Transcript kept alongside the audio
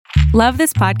Love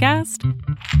this podcast?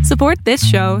 Support this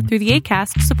show through the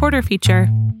Acast supporter feature.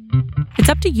 It's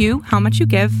up to you how much you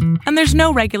give, and there's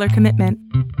no regular commitment.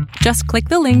 Just click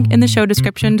the link in the show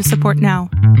description to support now.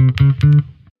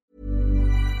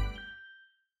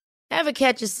 Ever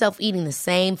catch yourself eating the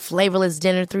same flavorless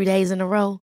dinner 3 days in a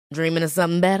row? Dreaming of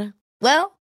something better?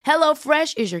 Well,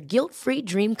 HelloFresh is your guilt-free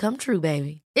dream come true,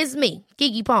 baby. It's me,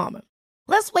 Keke Palmer.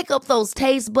 Let's wake up those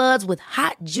taste buds with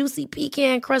hot, juicy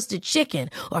pecan-crusted chicken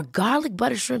or garlic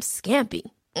butter shrimp scampi.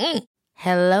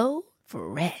 Hello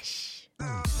Fresh.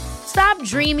 Stop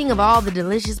dreaming of all the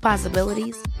delicious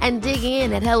possibilities and dig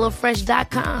in at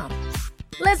HelloFresh.com.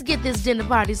 Let's get this dinner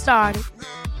party started.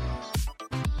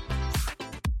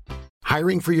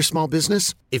 Hiring for your small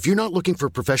business? If you're not looking for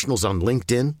professionals on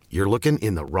LinkedIn, you're looking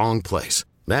in the wrong place.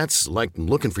 That's like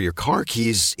looking for your car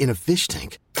keys in a fish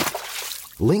tank.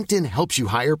 LinkedIn helps you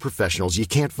hire professionals you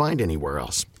can't find anywhere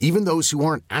else, even those who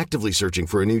aren't actively searching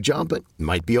for a new job but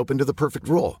might be open to the perfect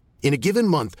role. In a given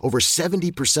month, over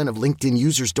 70% of LinkedIn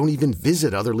users don't even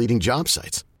visit other leading job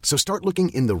sites. So start looking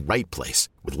in the right place.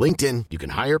 With LinkedIn, you can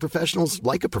hire professionals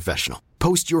like a professional.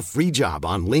 Post your free job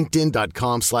on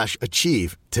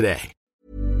linkedin.com/achieve today.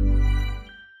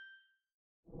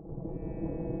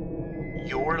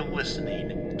 You're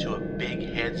listening to a Big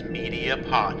Heads Media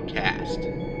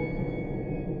podcast.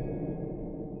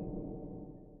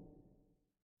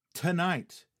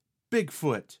 Tonight,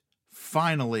 Bigfoot,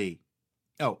 finally.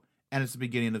 Oh, and it's the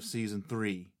beginning of Season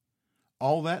 3.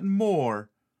 All that and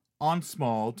more on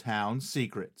Small Town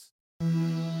Secrets.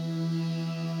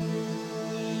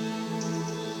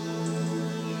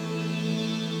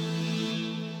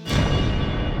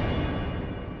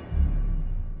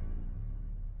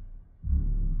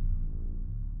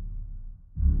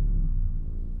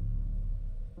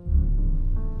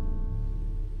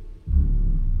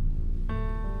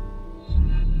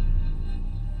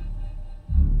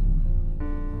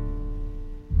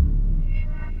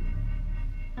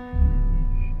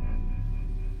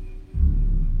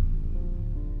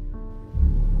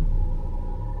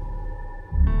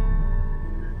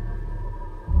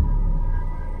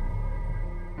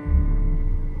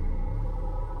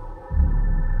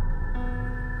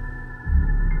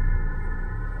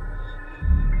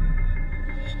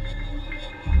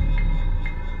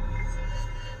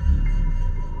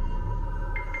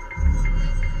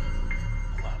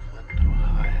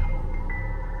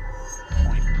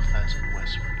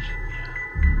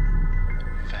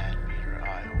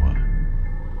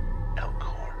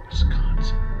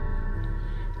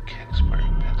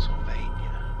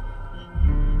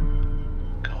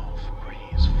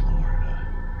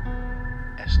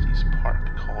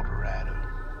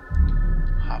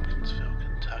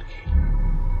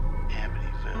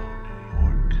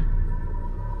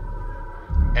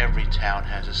 Every town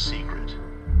has a secret.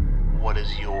 What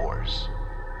is yours?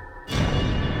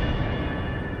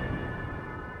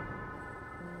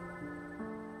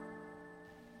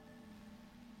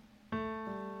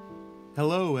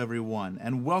 Hello, everyone,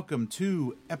 and welcome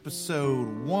to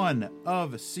episode 1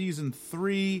 of Season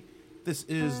 3. This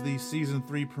is the Season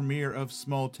 3 premiere of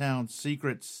Small Town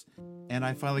Secrets, and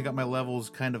I finally got my levels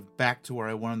kind of back to where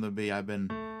I wanted them to be. I've been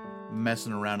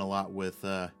messing around a lot with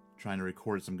trying to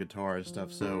record some guitar and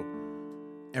stuff, so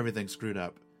everything's screwed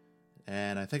up.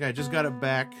 And I think I just got it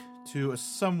back to a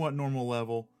somewhat normal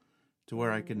level to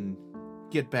where I can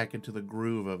get back into the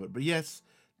groove of it. But yes,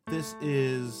 this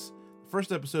is the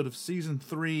first episode of Season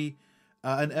 3,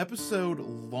 an episode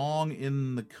long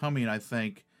in the coming, I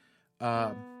think.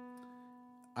 I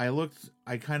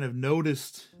kind of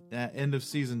noticed at end of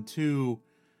Season 2,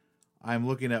 I'm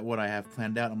looking at what I have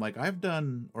planned out. I'm like, I've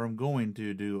done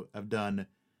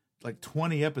like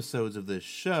 20 episodes of this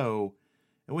show,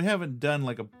 and we haven't done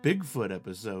like a Bigfoot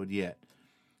episode yet.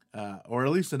 Or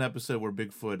at least an episode where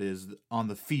Bigfoot is on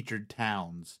the featured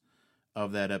towns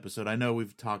of that episode. I know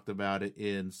we've talked about it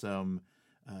in some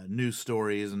news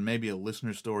stories and maybe a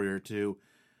listener story or two,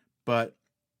 but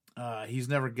he's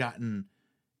never gotten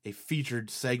a featured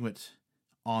segment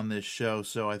on this show,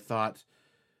 so I thought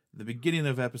the beginning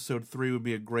of episode 3 would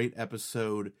be a great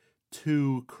episode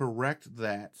to correct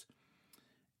that.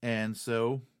 And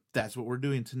so that's what we're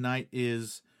doing tonight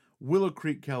is Willow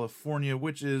Creek, California,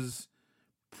 which is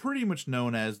pretty much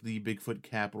known as the Bigfoot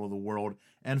capital of the world,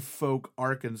 and Folk,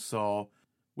 Arkansas,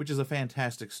 which is a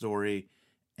fantastic story,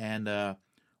 and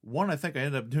one I think I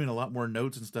ended up doing a lot more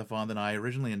notes and stuff on than I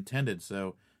originally intended, so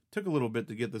it took a little bit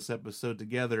to get this episode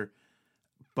together.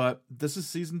 But this is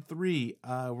Season 3.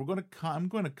 I'm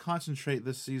going to concentrate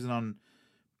this season on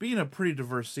being a pretty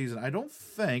diverse season. I don't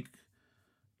think,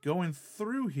 going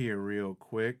through here real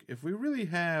quick, if we really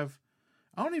have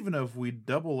I don't even know if we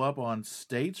double up on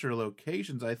states or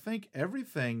locations. I think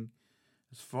everything,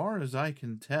 as far as I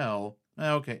can tell...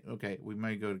 Okay, we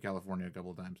might go to California a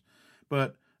couple of times.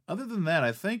 But other than that,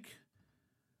 I think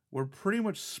we're pretty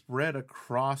much spread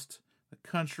across the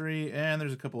country, and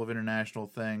there's a couple of international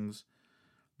things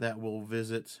that we'll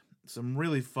visit. Some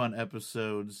really fun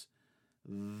episodes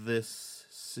this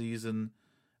season,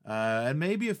 and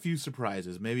maybe a few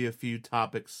surprises, maybe a few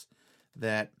topics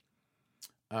that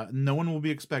no one will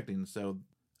be expecting. So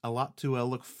a lot to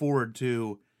look forward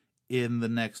to in the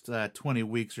next 20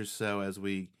 weeks or so as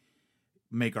we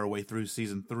make our way through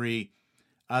season 3.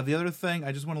 The other thing,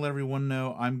 I just want to let everyone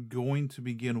know, I'm going to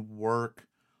begin work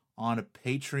on a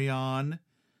Patreon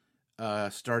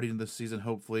starting this season,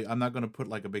 hopefully. I'm not going to put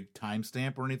like a big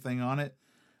timestamp or anything on it.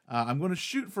 I'm going to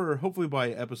shoot for hopefully by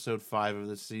episode 5 of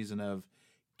this season of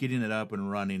getting it up and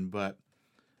running, but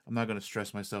I'm not going to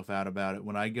stress myself out about it.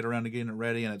 When I get around to getting it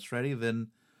ready and it's ready, then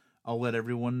I'll let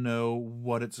everyone know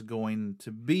what it's going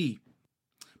to be.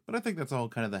 But I think that's all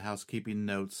kind of the housekeeping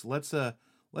notes. Let's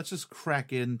just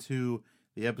crack into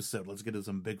the episode. Let's get into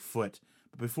some Bigfoot.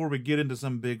 But before we get into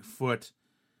some Bigfoot,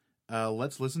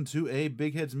 let's listen to a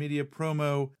Big Heads Media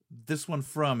promo. This one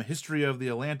from History of the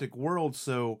Atlantic World.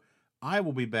 So I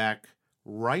will be back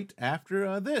right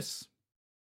after this.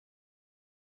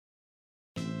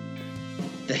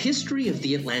 The History of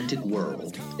the Atlantic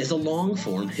World is a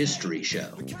long-form history show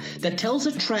that tells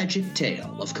a tragic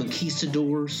tale of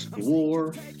conquistadors,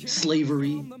 war,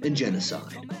 slavery, and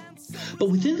genocide. But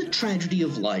within the tragedy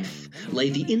of life lay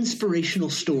the inspirational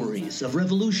stories of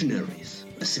revolutionaries,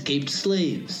 escaped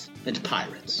slaves, and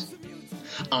pirates.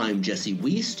 I'm Jesse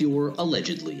Wiest, your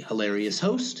allegedly hilarious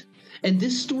host, and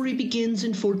this story begins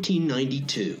in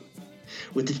 1492.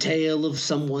 With the tale of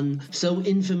someone so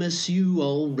infamous you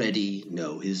already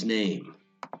know his name.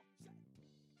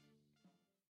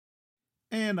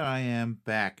 And I am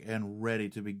back and ready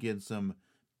to begin some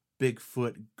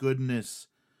Bigfoot goodness.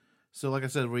 So like I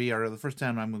said, the first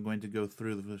town I'm going to go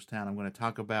through, the first town I'm going to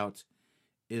talk about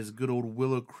is good old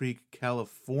Willow Creek,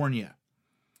 California.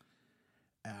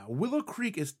 Willow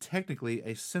Creek is technically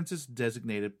a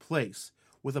census-designated place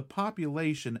with a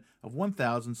population of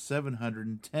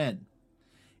 1,710.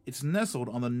 It's nestled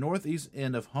on the northeast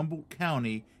end of Humboldt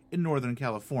County in Northern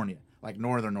California, like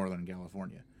Northern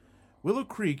California. Willow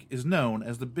Creek is known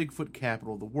as the Bigfoot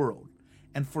capital of the world,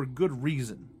 and for good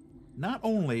reason. Not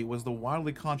only was the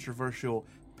wildly controversial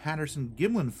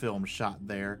Patterson-Gimlin film shot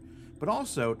there, but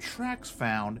also tracks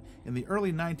found in the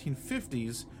early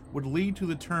 1950s would lead to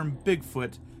the term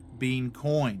Bigfoot being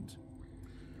coined.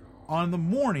 On the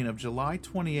morning of July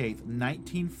 28,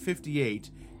 1958,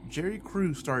 Jerry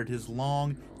Crew started his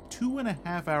long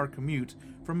 2.5-hour commute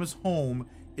from his home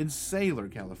in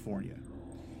Saylor, California.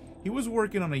 He was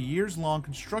working on a years-long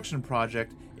construction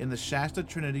project in the Shasta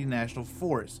Trinity National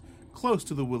Forest, close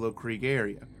to the Willow Creek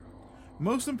area.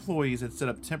 Most employees had set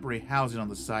up temporary housing on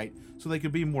the site so they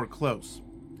could be more close.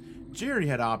 Jerry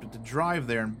had opted to drive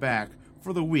there and back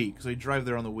for the week, so he'd drive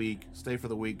there on the week, stay for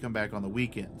the week, come back on the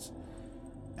weekends.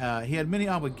 He had many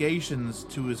obligations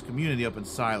to his community up in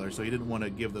Saylor, so he didn't want to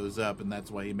give those up, and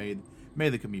that's why he made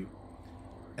the commute.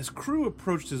 As Crew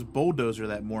approached his bulldozer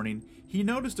that morning, he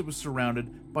noticed it was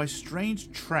surrounded by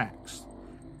strange tracks.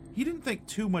 He didn't think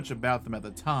too much about them at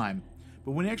the time,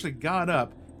 but when he actually got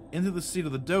up into the seat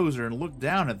of the dozer and looked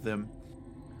down at them,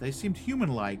 they seemed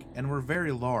human-like and were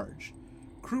very large.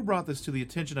 Crew brought this to the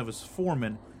attention of his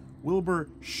foreman, Wilbur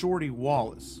Shorty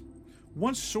Wallace.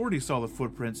 Once Shorty saw the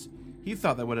footprints, he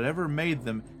thought that whatever made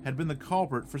them had been the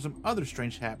culprit for some other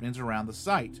strange happenings around the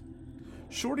site.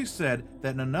 Shorty said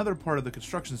that in another part of the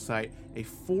construction site, a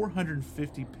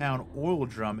 450-pound oil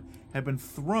drum had been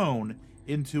thrown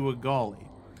into a gully.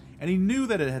 And he knew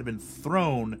that it had been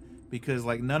thrown because,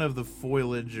 none of the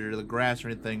foliage or the grass or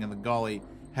anything in the gully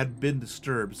had been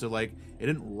disturbed. So, it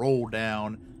didn't roll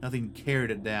down, nothing carried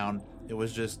it down. It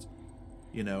was just,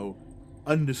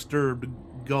 undisturbed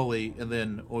gully and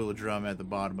then oil drum at the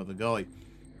bottom of the gully.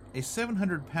 A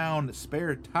 700-pound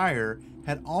spare tire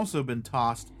had also been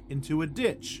tossed into a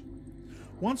ditch.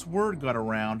 Once word got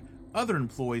around, other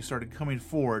employees started coming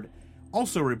forward,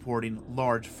 also reporting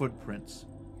large footprints.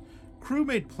 Crew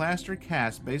made plaster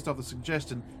casts based off the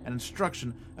suggestion and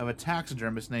instruction of a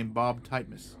taxidermist named Bob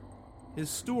Titmus. His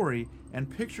story and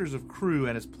pictures of Crew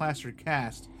and his plaster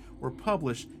cast were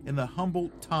published in the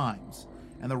Humboldt Times,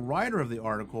 and the writer of the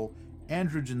article,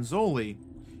 Andrew Genzoli,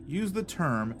 used the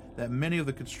term that many of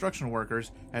the construction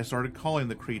workers had started calling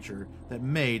the creature that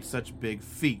made such big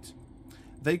feet.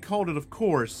 They called it, of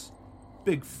course,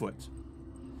 Bigfoot.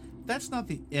 That's not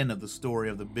the end of the story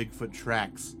of the Bigfoot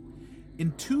tracks.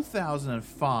 In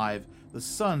 2005, the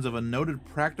sons of a noted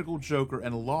practical joker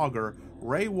and logger,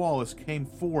 Ray Wallace, came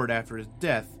forward after his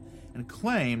death and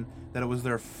claimed that it was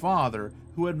their father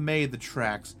who had made the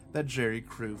tracks that Jerry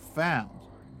Crew found.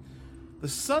 The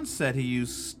son said he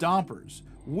used stompers,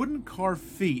 wooden carved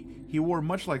feet he wore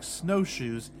much like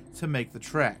snowshoes, to make the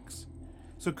tracks.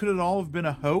 So could it all have been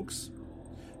a hoax?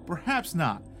 Perhaps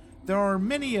not. There are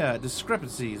many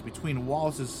discrepancies between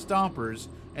Wallace's stompers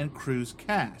and Crew's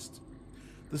cast.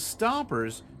 The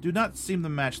stompers do not seem to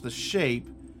match the shape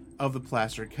of the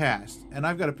plaster cast, and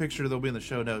I've got a picture that'll be in the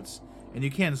show notes, and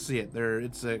you can see it.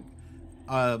 It's a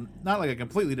not like a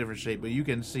completely different shape, but you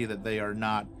can see that they are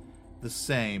not the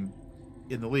same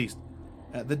in the least.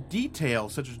 The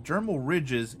details, such as dermal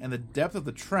ridges and the depth of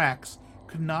the tracks,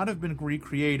 could not have been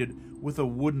recreated with a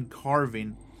wooden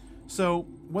carving. So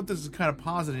what this is kind of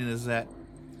positing is that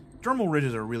dermal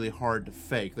ridges are really hard to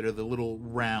fake. They're the little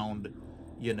round,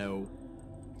 little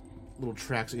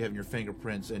tracks that you have in your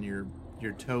fingerprints and your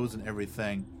toes and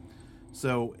everything.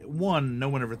 So, one, no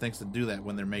one ever thinks to do that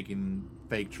when they're making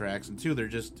fake tracks, and two,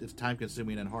 it's time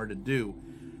consuming and hard to do.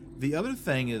 The other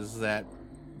thing is that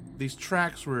these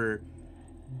tracks were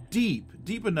deep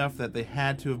enough that they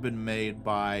had to have been made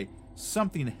by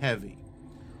something heavy.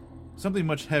 Something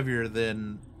much heavier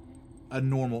than a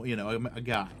normal, a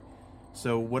guy.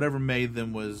 So whatever made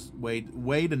them was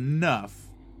weighed enough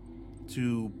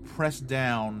to press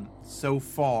down so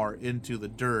far into the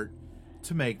dirt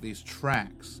to make these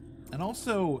tracks. And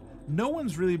also, no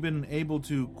one's really been able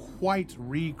to quite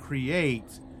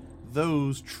recreate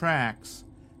those tracks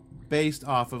based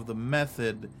off of the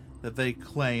method that they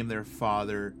claim their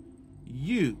father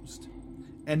used.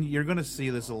 And you're going to see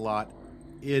this a lot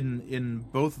in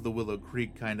both of the Willow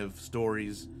Creek kind of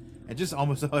stories, and just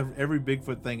almost every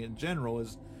Bigfoot thing in general.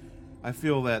 Is I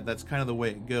feel that that's kind of the way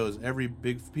it goes. Every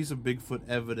big piece of Bigfoot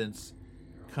evidence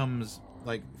comes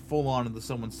like full on into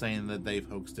someone saying that they've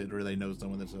hoaxed it or they know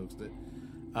someone that's hoaxed it.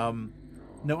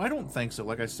 No, I don't think so.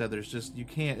 Like I said, you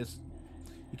can't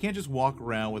just walk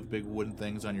around with big wooden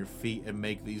things on your feet and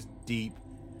make these deep,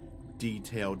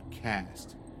 detailed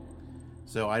casts.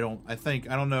 So I don't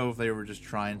know if they were just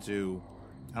trying to,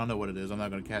 I don't know what it is. I'm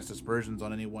not going to cast aspersions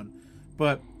on anyone,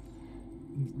 but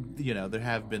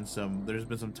there's been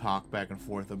some talk back and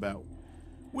forth about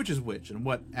which is which and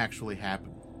what actually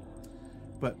happened.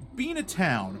 But being a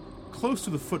town close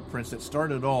to the footprints that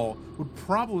started it all would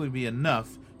probably be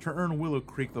enough to earn Willow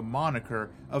Creek the moniker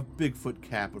of Bigfoot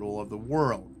capital of the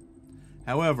world.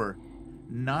 However,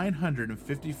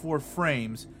 954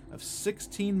 frames of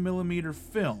 16mm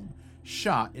film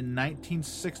shot in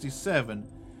 1967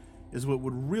 is what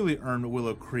would really earn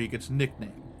Willow Creek its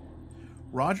nickname.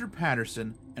 Roger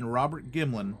Patterson and Robert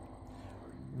Gimlin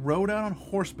rode out on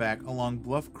horseback along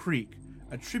Bluff Creek,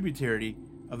 a tributary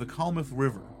of the Klamath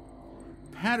River.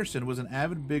 Patterson was an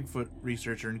avid Bigfoot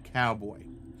researcher and cowboy.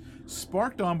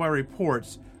 Sparked on by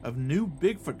reports of new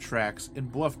Bigfoot tracks in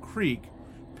Bluff Creek,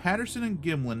 Patterson and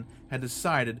Gimlin had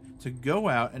decided to go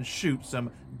out and shoot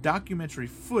some documentary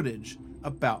footage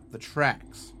about the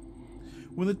tracks.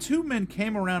 When the two men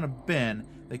came around a bend,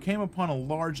 they came upon a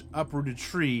large uprooted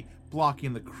tree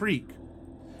blocking the creek.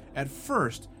 At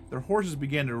first, their horses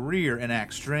began to rear and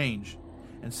act strange,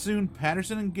 and soon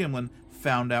Patterson and Gimlin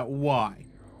found out why.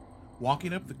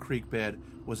 Walking up the creek bed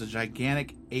was a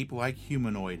gigantic ape-like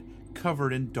humanoid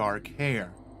covered in dark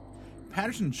hair.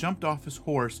 Patterson jumped off his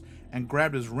horse and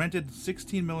grabbed his rented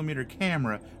 16mm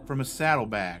camera from his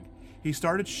saddlebag. He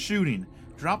started shooting,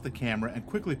 dropped the camera, and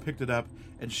quickly picked it up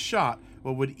and shot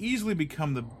what would easily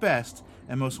become the best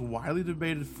and most widely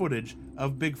debated footage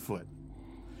of Bigfoot.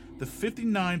 The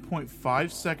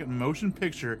 59.5-second motion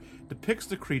picture depicts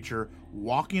the creature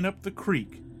walking up the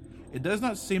creek. It does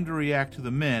not seem to react to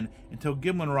the men until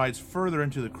Gimlin rides further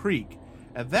into the creek.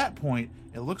 At that point,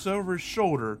 it looks over his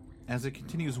shoulder as it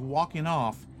continues walking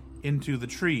off into the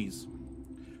trees.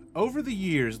 Over the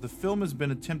years, the film has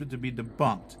been attempted to be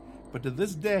debunked, but to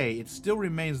this day, it still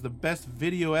remains the best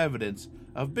video evidence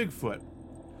of Bigfoot.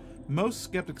 Most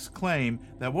skeptics claim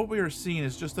that what we are seeing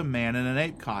is just a man in an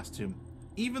ape costume,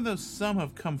 even though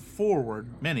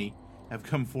many have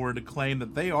come forward to claim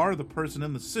that they are the person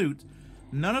in the suit.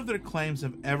 None of their claims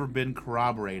have ever been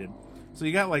corroborated. So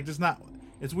you got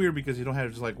it's weird because you don't have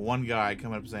just one guy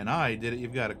coming up saying, he did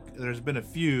it. There's been a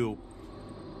few,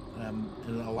 and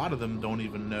a lot of them don't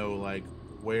even know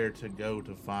where to go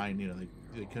to find,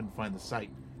 they couldn't find the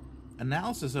site.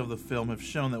 Analysis of the film have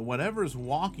shown that whatever is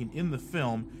walking in the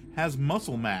film has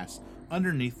muscle mass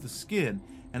underneath the skin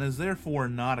and is therefore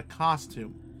not a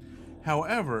costume.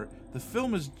 However, the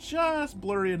film is just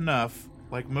blurry enough,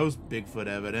 like most Bigfoot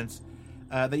evidence,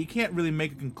 that you can't really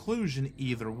make a conclusion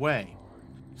either way.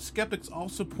 Skeptics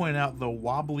also point out the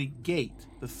wobbly gait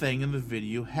the thing in the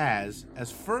video has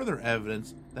as further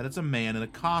evidence that it's a man in a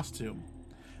costume.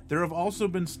 There have also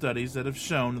been studies that have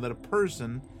shown that a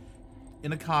person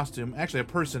in a costume, actually a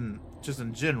person just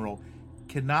in general,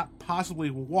 cannot possibly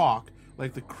walk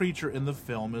like the creature in the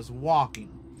film is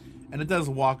walking. And it does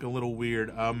walk a little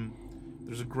weird.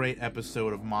 There's a great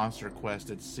episode of Monster Quest.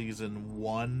 It's season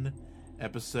 1,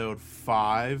 episode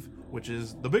 5, which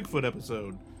is the Bigfoot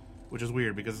episode, which is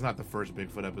weird because it's not the first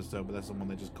Bigfoot episode, but that's the one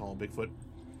they just call Bigfoot,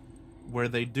 where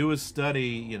they do a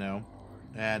study,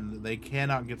 and they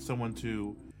cannot get someone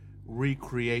to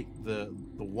recreate the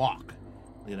walk.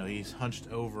 He's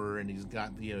hunched over and he's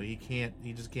got,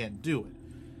 he just can't do it.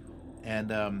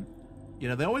 And,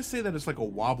 they always say that it's like a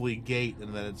wobbly gait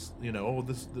and that it's,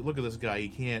 look at this guy, he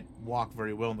can't walk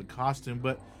very well in the costume.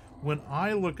 But when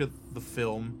I look at the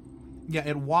film, yeah,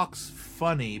 it walks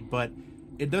funny, but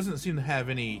it doesn't seem to have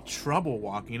any trouble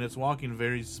walking. It's walking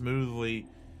very smoothly,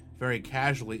 very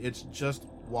casually. It's just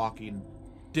walking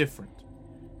different.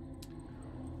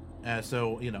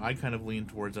 So, I kind of lean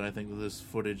towards it. I think that this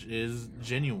footage is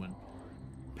genuine.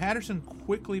 Patterson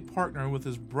quickly partnered with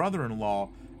his brother-in-law,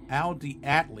 Al D.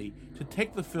 Atlee, to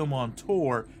take the film on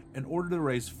tour in order to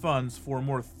raise funds for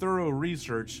more thorough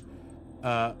research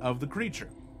of the creature.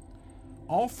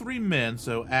 All three men,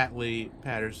 so Atlee,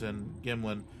 Patterson,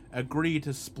 Gimlin, agreed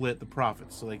to split the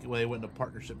profits, so they went into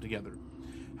partnership together.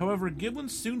 However, Gimlin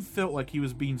soon felt like he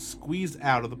was being squeezed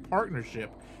out of the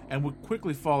partnership and would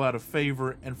quickly fall out of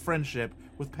favor and friendship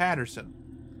with Patterson.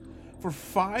 For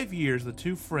 5 years, the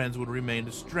two friends would remain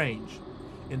estranged,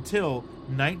 until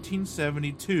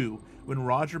 1972, when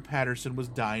Roger Patterson was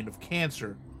dying of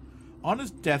cancer. On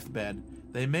his deathbed,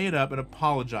 they made up and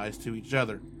apologized to each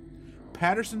other.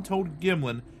 Patterson told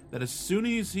Gimlin that as soon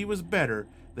as he was better,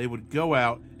 they would go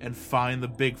out and find the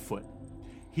Bigfoot.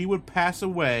 He would pass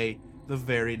away the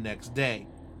very next day.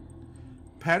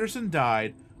 Patterson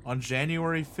died on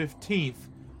January 15th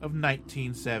of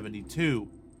 1972.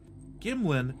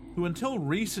 Gimlin, who until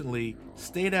recently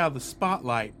stayed out of the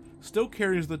spotlight, still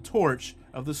carries the torch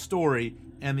of the story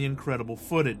and the incredible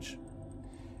footage.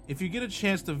 If you get a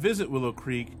chance to visit Willow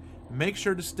Creek, make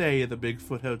sure to stay at the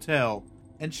Bigfoot Hotel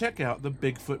and check out the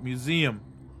Bigfoot Museum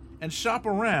and shop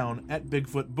around at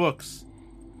Bigfoot Books.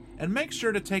 And make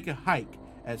sure to take a hike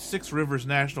at Six Rivers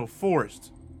National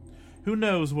Forest. Who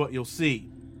knows what you'll see?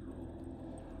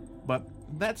 But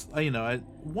that's,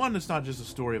 one, it's not just a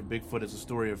story of Bigfoot, it's a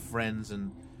story of friends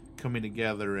and coming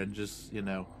together and just,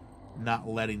 not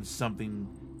letting something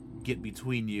get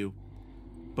between you.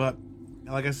 But,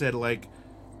 like I said,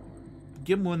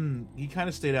 Gimlin, he kind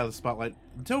of stayed out of the spotlight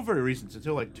until very recent,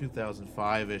 until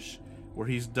 2005-ish, where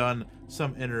he's done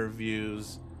some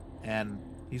interviews, and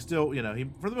he still, he,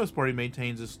 for the most part, he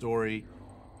maintains his story.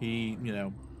 He,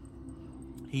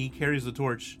 he carries the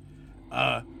torch.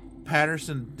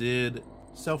 Patterson did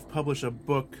self-publish a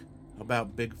book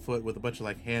about Bigfoot with a bunch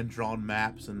of hand-drawn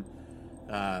maps and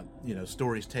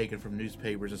stories taken from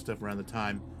newspapers and stuff around the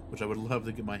time, which I would love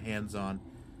to get my hands on.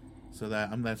 So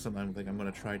that's something I think I'm going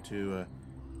to try to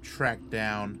track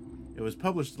down. It was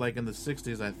published in the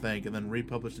 60s, I think, and then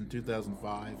republished in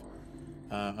 2005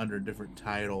 under a different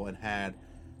title and had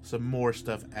some more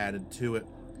stuff added to it.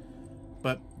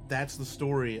 But that's the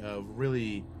story of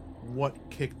really what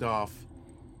kicked off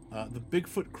the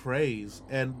Bigfoot craze.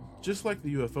 And just like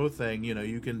the UFO thing,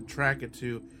 you can track it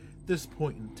to this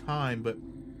point in time, but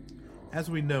as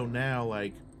we know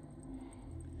now,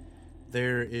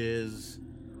 there's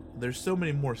so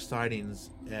many more sightings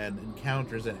and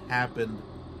encounters that happened,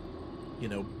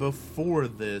 before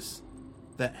this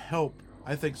that help,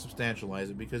 I think, substantialize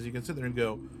it, because you can sit there and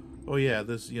go, oh yeah,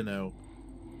 this,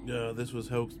 this was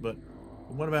hoaxed, but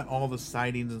what about all the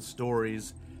sightings and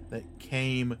stories that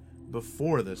came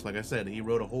before this? Like I said, he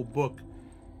wrote, in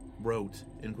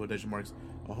quotation marks,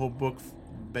 a whole book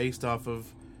based off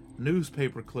of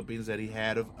newspaper clippings that he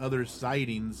had of other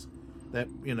sightings that,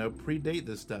 predate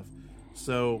this stuff.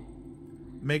 So,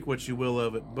 make what you will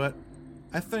of it, but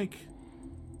I think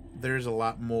there's a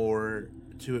lot more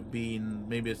to it being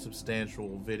maybe a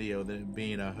substantial video than it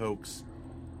being a hoax,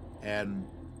 and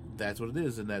that's what it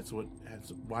is, and that's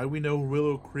why we know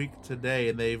Willow Creek today,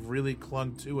 and they've really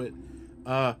clung to it.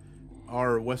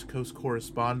 Our West Coast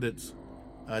correspondent,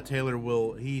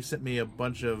 Taylor he sent me a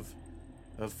bunch of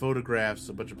photographs,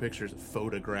 a bunch of pictures, a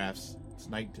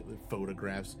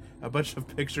bunch of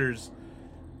pictures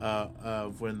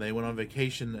of when they went on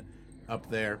vacation up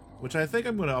there, which I think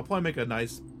I'll probably make a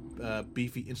nice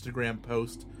beefy Instagram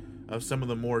post of some of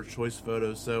the more choice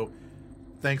photos. So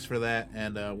thanks for that,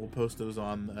 and we'll post those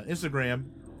on Instagram,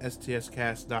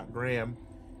 stscast.gram,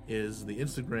 is the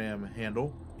Instagram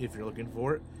handle if you're looking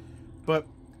for it. But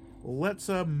let's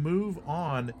move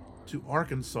on to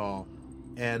Arkansas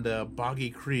and Boggy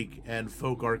Creek and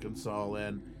Folk, Arkansas,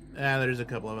 and there's a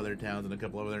couple of other towns and a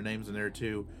couple of other names in there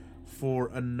too, for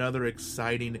another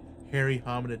exciting hairy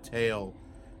hominid tale,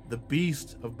 the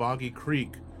Beast of Boggy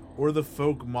Creek, or the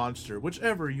Folk Monster,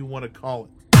 whichever you want to call it.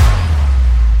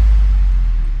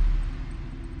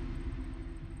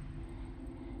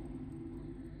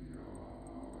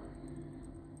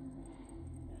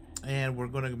 And we're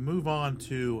going to move on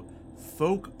to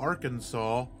Folk,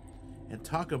 Arkansas, and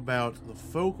talk about the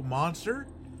Folk Monster,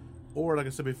 or like I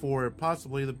said before,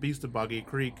 possibly the Beast of Boggy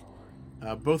Creek.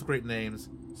 Both great names,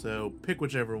 so pick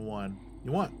whichever one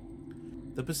you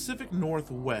want. The Pacific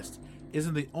Northwest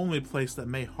isn't the only place that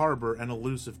may harbor an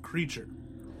elusive creature.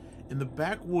 In the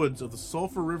backwoods of the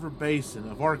Sulphur River Basin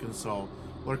of Arkansas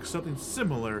lurks something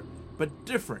similar but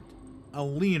different, a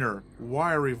leaner,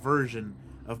 wiry version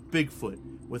of Bigfoot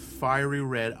with fiery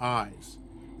red eyes.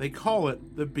 They call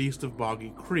it the Beast of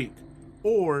Boggy Creek,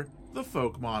 or the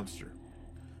Folk Monster.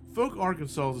 Folk,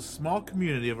 Arkansas is a small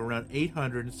community of around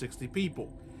 860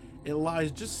 people. It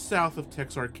lies just south of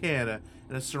Texarkana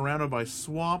and is surrounded by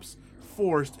swamps,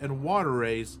 forest, and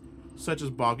waterways such as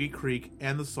Boggy Creek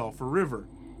and the Sulphur River.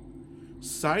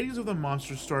 Sightings of the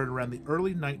monster started around the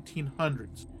early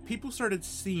 1900s. People started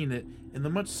seeing it in the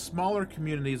much smaller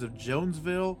communities of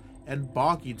Jonesville and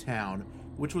Boggytown,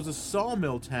 which was a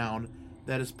sawmill town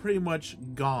that is pretty much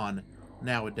gone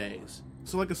nowadays.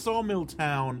 So like a sawmill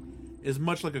town is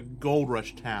much like a gold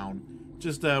rush town,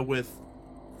 just with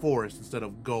forest instead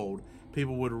of gold.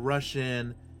 People would rush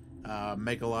in,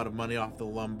 make a lot of money off the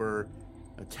lumber,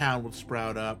 a town would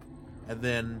sprout up, and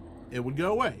then it would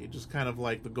go away. Just kind of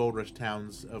like the gold rush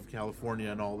towns of California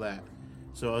and all that.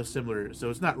 So similar. So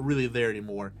it's not really there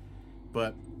anymore,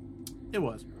 but it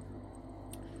was.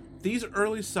 These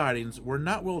early sightings were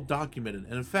not well documented,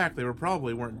 and in fact, they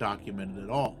weren't documented at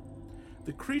all.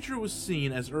 The creature was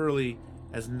seen as early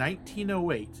as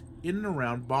 1908 in and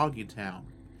around Boggytown.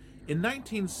 In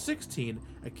 1916,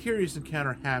 a curious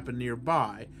encounter happened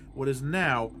nearby what is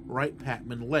now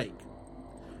Wright-Patman Lake.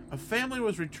 A family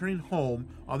was returning home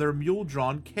on their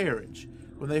mule-drawn carriage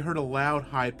when they heard a loud,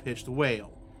 high-pitched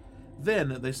wail.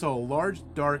 Then they saw a large,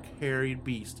 dark, hairy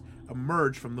beast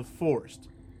emerge from the forest.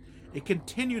 It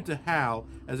continued to howl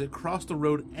as it crossed the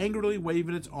road, angrily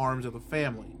waving its arms at the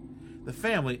family. The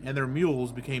family and their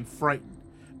mules became frightened,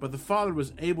 but the father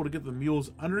was able to get the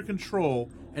mules under control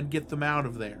and get them out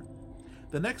of there.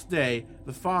 The next day,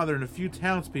 the father and a few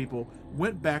townspeople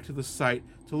went back to the site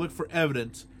to look for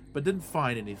evidence, but didn't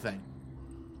find anything.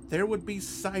 There would be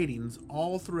sightings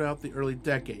all throughout the early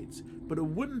decades, but it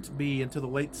wouldn't be until the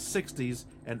late 60s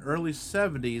and early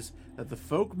 70s that the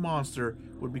Folk Monster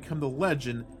would become the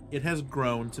legend it has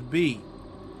grown to be.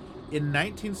 In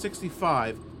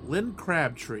 1965, Lynn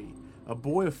Crabtree, a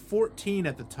boy of 14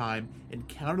 at the time,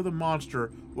 encountered the monster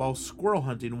while squirrel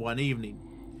hunting one evening.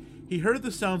 He heard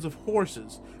the sounds of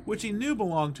horses, which he knew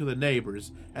belonged to the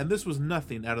neighbors, and this was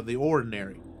nothing out of the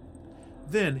ordinary.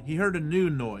 Then he heard a new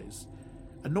noise,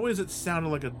 a noise that sounded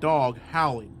like a dog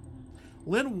howling.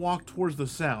 Lynn walked towards the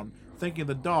sound, thinking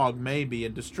the dog may be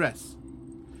in distress.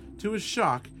 To his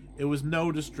shock, it was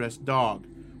no distressed dog.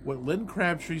 What Lynn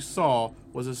Crabtree saw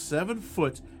was a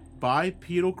 7-foot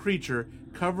bipedal creature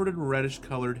covered in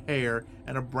reddish-colored hair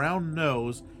and a brown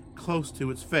nose close to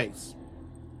its face.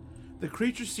 The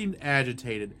creature seemed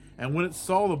agitated, and when it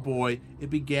saw the boy, it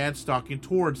began stalking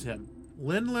towards him.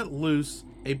 Lynn let loose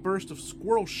a burst of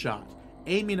squirrel shot,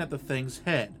 aiming at the thing's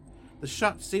head. The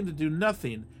shot seemed to do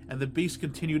nothing, and the beast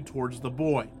continued towards the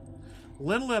boy.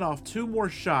 Lynn let off 2 more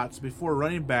shots before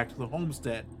running back to the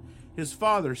homestead. His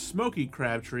father, Smokey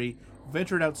Crabtree,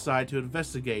 ventured outside to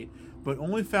investigate, but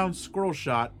only found squirrel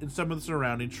shot in some of the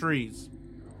surrounding trees.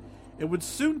 It would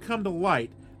soon come to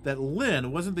light that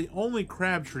Lynn wasn't the only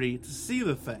Crabtree to see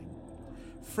the thing.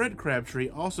 Fred Crabtree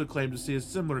also claimed to see a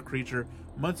similar creature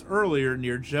months earlier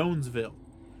near Jonesville.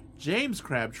 James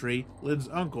Crabtree, Lynn's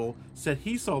uncle, said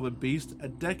he saw the beast a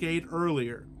decade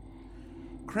earlier.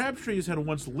 Crabtrees had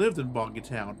once lived in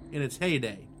Boggytown in its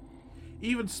heyday.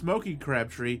 Even Smokey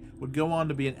Crabtree would go on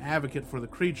to be an advocate for the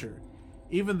creature,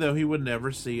 even though he would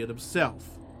never see it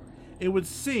himself. It would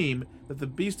seem that the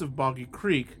Beast of Boggy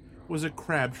Creek was a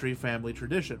Crabtree family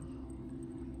tradition.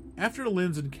 After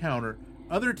Lynn's encounter,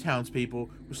 other townspeople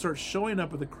would start showing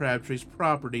up at the Crabtree's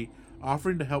property,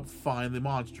 offering to help find the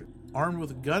monster. Armed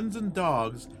with guns and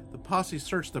dogs, the posse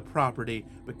searched the property,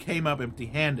 but came up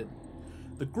empty-handed.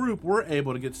 The group were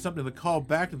able to get something to call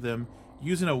back to them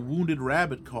using a wounded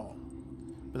rabbit call.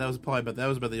 But that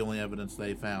was about the only evidence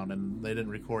they found, and they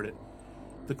didn't record it.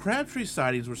 The Crabtree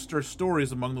sightings would stir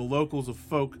stories among the locals of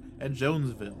Folk and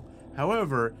Jonesville.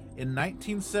 However, in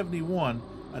 1971,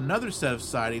 another set of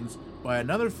sightings by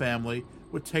another family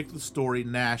would take the story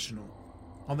national.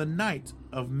 On the night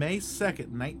of May 2nd,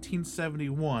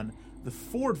 1971, the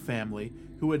Ford family,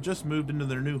 who had just moved into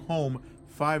their new home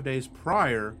 5 days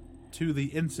prior to the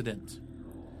incident.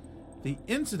 The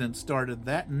incident started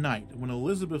that night when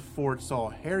Elizabeth Ford saw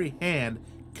a hairy hand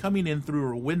coming in through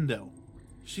her window.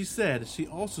 She said she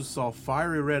also saw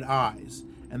fiery red eyes,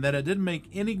 and that it didn't make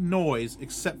any noise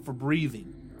except for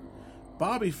breathing.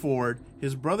 Bobby Ford,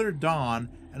 his brother Don,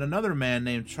 and another man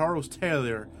named Charles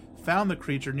Taylor found the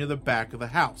creature near the back of the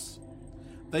house.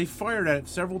 They fired at it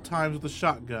several times with a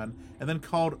shotgun and then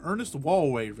called Ernest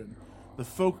Walraven, the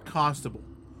Folk constable.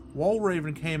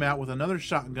 Walraven came out with another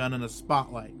shotgun and a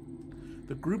spotlight.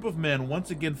 The group of men once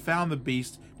again found the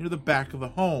beast near the back of the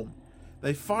home.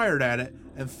 They fired at it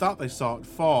and thought they saw it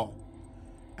fall.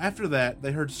 After that,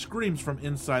 they heard screams from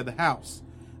inside the house.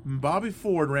 Bobby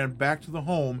Ford ran back to the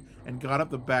home and got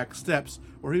up the back steps,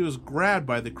 where he was grabbed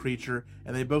by the creature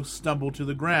and they both stumbled to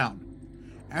the ground.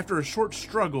 After a short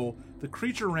struggle, the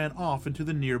creature ran off into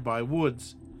the nearby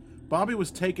woods. Bobby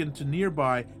was taken to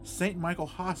nearby St. Michael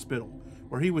Hospital,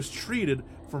 where he was treated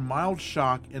for mild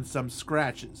shock and some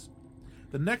scratches.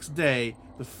 The next day,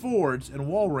 the Fords and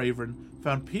Walraven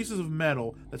found pieces of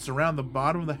metal that surround the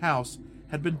bottom of the house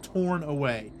had been torn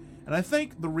away. And I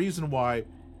think the reason why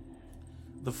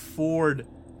the Ford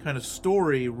kind of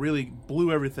story really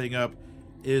blew everything up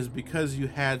is because you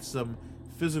had some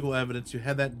physical evidence. You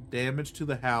had that damage to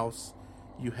the house.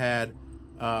 You had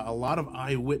a lot of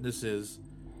eyewitnesses.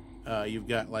 You've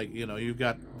got you've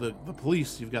got the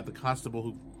police. You've got the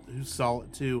constable who saw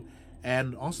it too,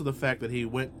 and also the fact that he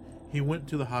went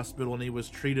to the hospital and he was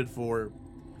treated for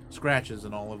scratches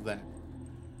and all of that.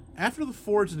 After the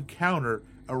Fords' encounter,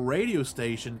 a radio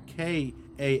station,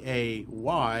 KAAY,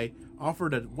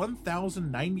 offered a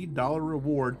 $1,090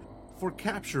 reward for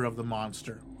capture of the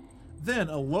monster. Then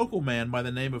a local man by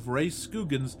the name of Ray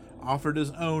Scoggins offered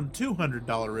his own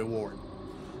 $200 reward.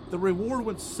 The reward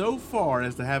went so far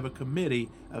as to have a committee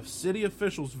of city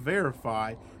officials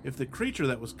verify if the creature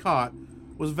that was caught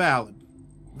was valid.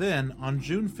 Then, on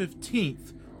June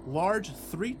 15th, large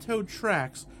three-toed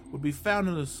tracks would be found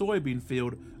in a soybean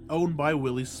field owned by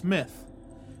Willie Smith.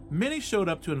 Many showed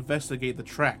up to investigate the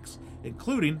tracks,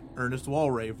 including Ernest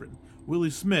Walraven, Willie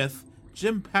Smith,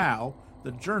 Jim Powell,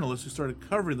 the journalist who started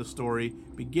covering the story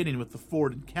beginning with the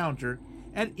Ford encounter,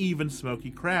 and even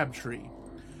Smokey Crabtree.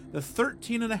 The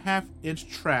 13.5-inch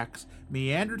tracks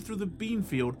meandered through the bean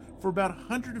field for about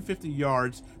 150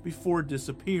 yards before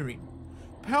disappearing.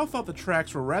 Powell thought the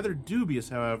tracks were rather dubious,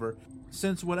 however,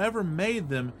 since whatever made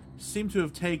them seemed to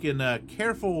have taken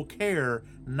careful care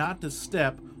not to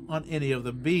step on any of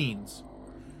the beans.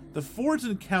 The Fords'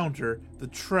 encounter, the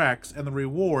tracks, and the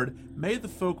reward made the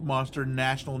folk monster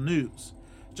national news.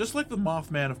 Just like the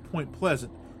Mothman of Point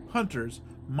Pleasant, hunters,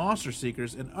 monster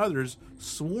seekers, and others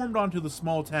swarmed onto the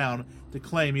small town to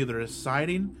claim either a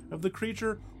sighting of the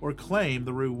creature or claim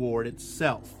the reward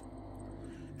itself.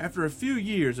 After a few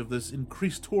years of this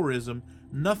increased tourism,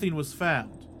 nothing was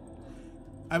found.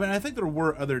 I think there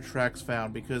were other tracks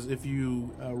found, because if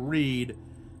you read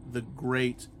the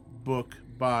great book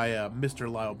by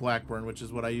Mr. Lyle Blackburn, which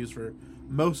is what I use for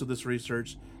most of this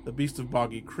research, The Beast of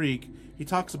Boggy Creek, he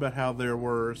talks about how there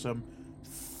were some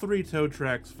 3-toed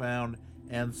tracks found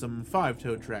and some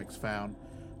 5-toed tracks found.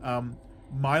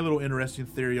 My little interesting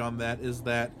theory on that is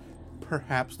that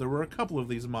perhaps there were a couple of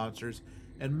these monsters,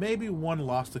 and maybe one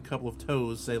lost a couple of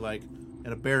toes, say like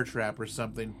in a bear trap or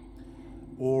something,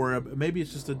 or maybe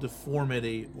it's just a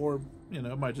deformity, or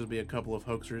it might just be a couple of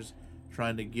hoaxers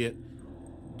trying to get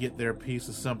their piece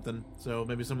of something. So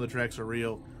maybe some of the tracks are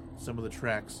real, some of the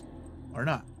tracks are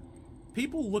not.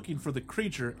 People looking for the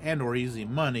creature and or easy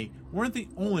money weren't the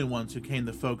only ones who came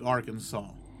to Folk,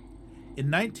 Arkansas.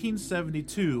 In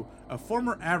 1972, a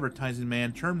former advertising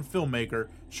man turned filmmaker,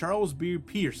 Charles B.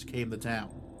 Pierce, came to town.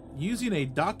 Using a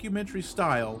documentary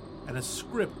style and a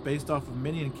script based off of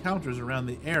many encounters around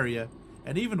the area,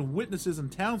 and even witnesses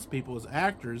and townspeople as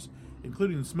actors,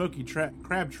 including Smokey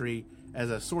Crabtree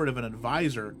as a sort of an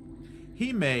advisor,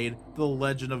 he made The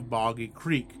Legend of Boggy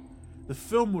Creek. The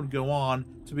film would go on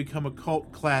to become a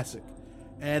cult classic,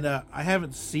 and I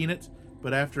haven't seen it,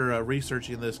 but after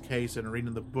researching this case and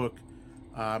reading the book,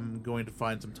 I'm going to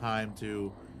find some time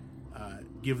to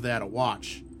give that a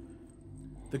watch.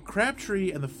 The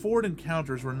Crabtree and the Ford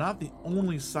encounters were not the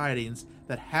only sightings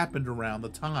that happened around the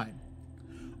time.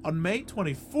 On May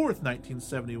 24th,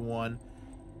 1971,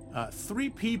 3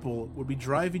 people would be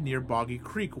driving near Boggy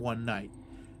Creek one night.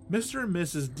 Mr. and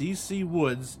Mrs. D.C.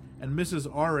 Woods and Mrs.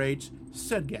 R.H.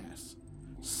 Sedgas.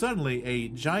 Suddenly, a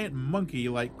giant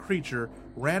monkey-like creature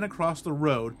ran across the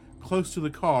road close to the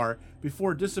car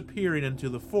before disappearing into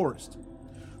the forest.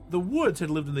 The Woods had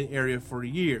lived in the area for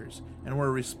years and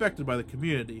were respected by the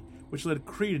community, which led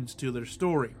credence to their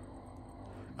story.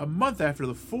 A month after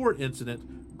the Ford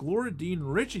incident, Gloria Dean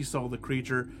Ritchie saw the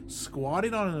creature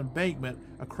squatting on an embankment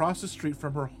across the street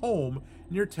from her home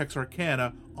near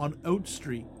Texarkana on Oat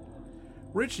Street.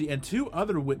 Ritchie and two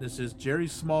other witnesses, Jerry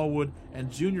Smallwood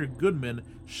and Junior Goodman,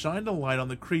 shined a light on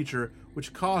the creature,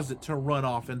 which caused it to run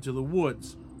off into the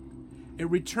woods. It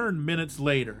returned minutes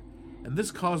later, and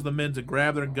this caused the men to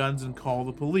grab their guns and call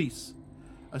the police.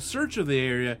 A search of the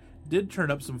area did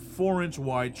turn up some 4-inch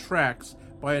wide tracks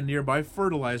by a nearby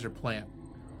fertilizer plant.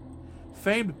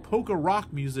 Famed polka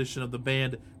rock musician of the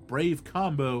band Brave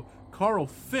Combo, Carl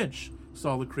Finch,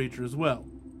 saw the creature as well.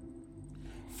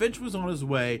 Finch was on his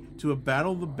way to a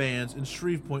battle of the bands in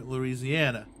Shreveport,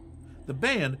 Louisiana. The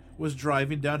band was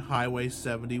driving down Highway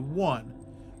 71,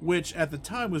 which at the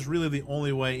time was really the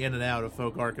only way in and out of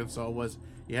Folk, Arkansas. Was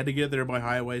you had to get there by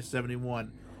Highway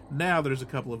 71. Now there's a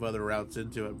couple of other routes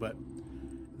into it, but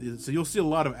so you'll see a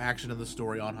lot of action in the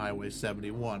story on Highway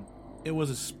 71. It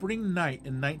was a spring night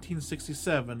in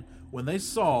 1967 when they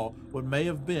saw what may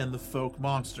have been the Folk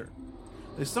monster.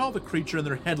 They saw the creature in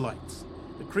their headlights.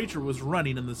 The creature was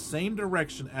running in the same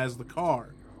direction as the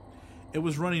car. It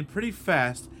was running pretty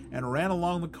fast and ran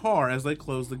along the car as they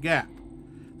closed the gap.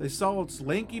 They saw its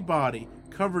lanky body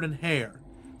covered in hair.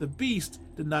 The beast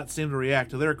did not seem to react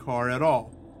to their car at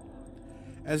all.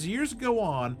 As years go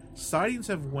on, sightings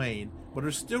have waned, but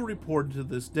are still reported to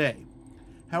this day.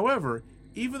 However,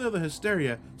 even though the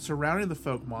hysteria surrounding the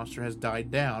Folk monster has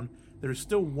died down, there is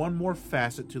still one more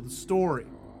facet to the story.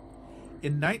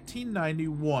 In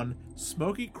 1991,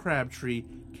 Smokey Crabtree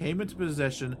came into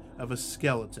possession of a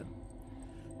skeleton.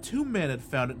 Two men had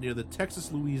found it near the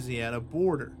Texas-Louisiana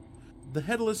border. The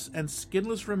headless and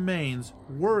skinless remains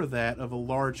were that of a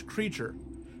large creature.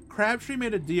 Crabtree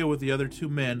made a deal with the other two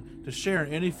men to share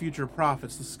in any future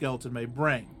profits the skeleton may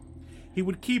bring. He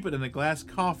would keep it in a glass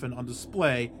coffin on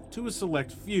display to a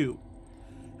select few.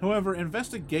 However,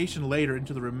 investigation later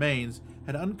into the remains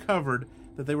had uncovered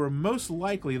that they were most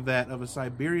likely that of a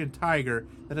Siberian tiger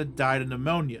that had died of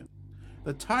pneumonia.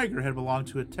 The tiger had belonged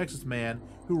to a Texas man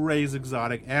who raised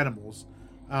exotic animals.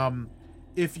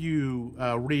 If you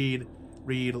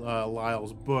read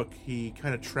Lyle's book, he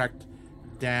kind of tracked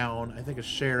down, I think,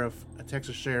 a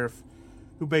Texas sheriff,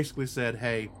 who basically said,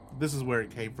 hey, this is where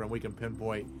it came from. We can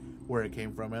pinpoint where it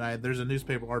came from. And there's a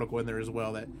newspaper article in there as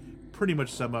well that pretty much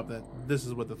sum up that this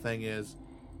is what the thing is.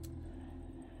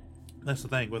 That's the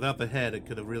thing. Without the head, it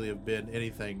could have really have been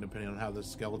anything, depending on how the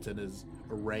skeleton is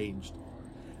arranged.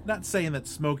 Not saying that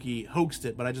Smokey hoaxed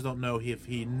it, but I just don't know if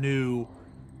he knew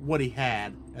what he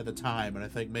had at the time. And I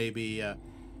think maybe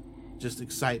just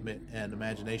excitement and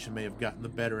imagination may have gotten the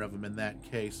better of him in that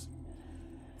case.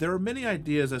 There are many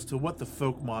ideas as to what the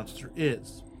Folk monster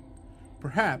is.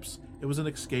 Perhaps it was an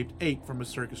escaped ape from a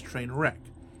circus train wreck,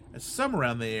 as some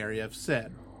around the area have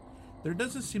said. There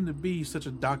doesn't seem to be such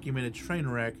a documented train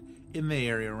wreck in the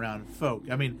area around Folk.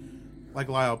 I mean, like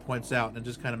Lyle points out, and it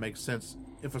just kind of makes sense,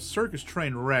 if a circus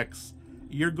train wrecks,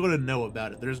 you're going to know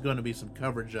about it. There's going to be some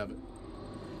coverage of it.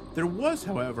 There was,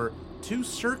 however, 2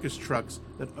 circus trucks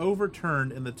that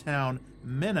overturned in the town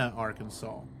Mena,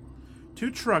 Arkansas.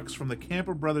 2 trucks from the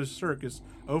Camper Brothers Circus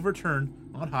overturned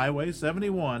on Highway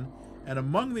 71, and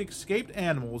among the escaped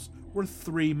animals were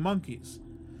 3 monkeys.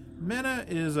 Mena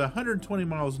is 120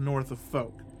 miles north of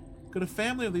Folk. Could a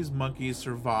family of these monkeys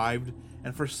survived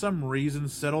and for some reason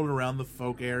settled around the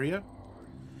Folk area?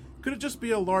 Could it just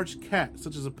be a large cat,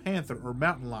 such as a panther or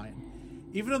mountain lion?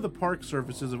 Even though the park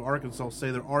services of Arkansas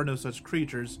say there are no such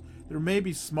creatures, there may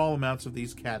be small amounts of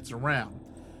these cats around.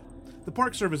 The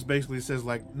Park Service basically says,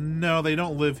 no, they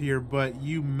don't live here, but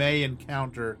you may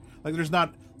encounter, there's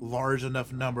not large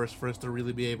enough numbers for us to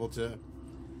really be able to,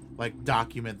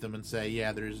 document them and say,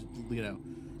 yeah, there's,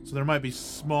 so there might be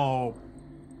small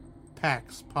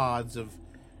packs, pods of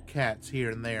cats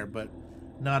here and there, but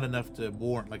not enough to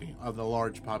warrant, a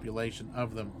large population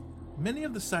of them. Many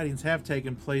of the sightings have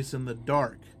taken place in the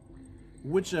dark,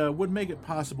 which would make it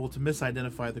possible to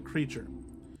misidentify the creature.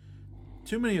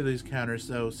 Too many of these encounters,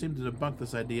 though, seem to debunk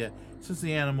this idea, since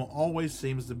the animal always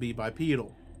seems to be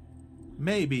bipedal.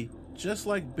 Maybe, just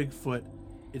like Bigfoot,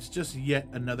 it's just yet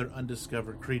another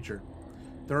undiscovered creature.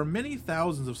 There are many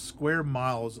thousands of square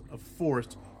miles of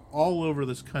forest all over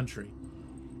this country.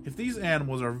 If these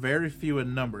animals are very few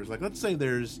in numbers, let's say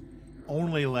there's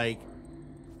only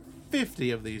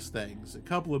 50 of these things, a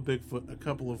couple of Bigfoot, a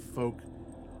couple of Folk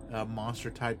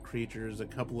monster-type creatures, a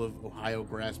couple of Ohio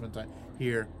grassmen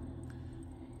here.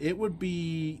 It would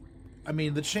be... I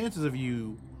mean, the chances of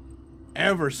you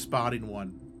ever spotting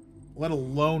one, let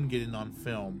alone getting on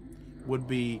film, would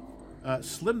be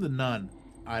slim to none,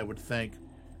 I would think.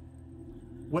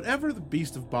 Whatever the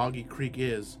beast of Boggy Creek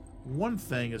is, one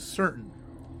thing is certain.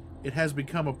 It has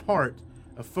become a part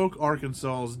of Folk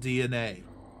Arkansas's DNA.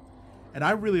 And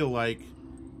I really like...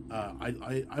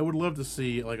 I would love to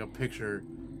see like a picture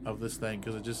of this thing,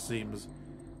 because it just seems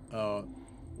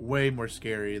way more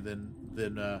scary than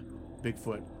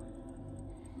Bigfoot.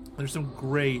 There's some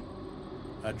great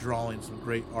drawings, some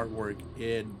great artwork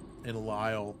in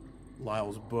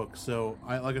Lyle's book. So,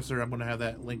 like I said, I'm going to have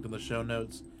that linked in the show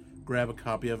notes. Grab a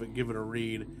copy of it, give it a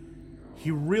read.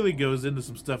 He really goes into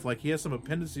some stuff. Like, he has some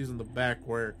appendices in the back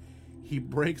where he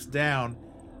breaks down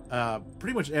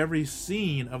pretty much every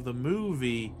scene of the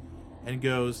movie and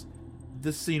goes,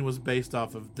 this scene was based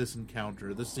off of this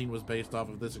encounter. This scene was based off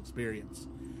of this experience.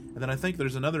 And then I think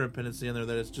there's another appendix in there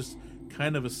that is just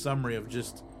kind of a summary of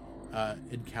just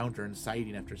encounter and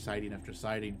sighting after sighting after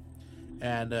sighting.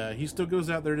 And he still goes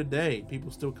out there today. People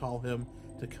still call him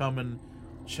to come and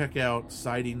check out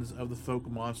sightings of the folk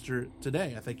monster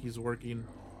today. I think he's working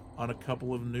on a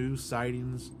couple of new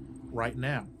sightings right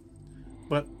now.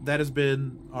 But that has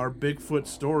been our Bigfoot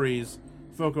stories,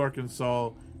 Folk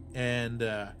Arkansas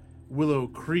and Willow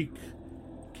Creek,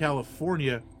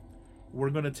 California. We're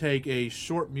going to take a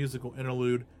short musical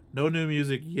interlude. No new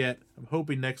music yet. I'm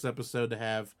hoping next episode to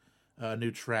have a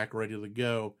new track ready to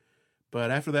go. But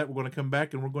after that, we're going to come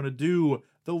back and we're going to do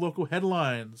the local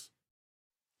headlines.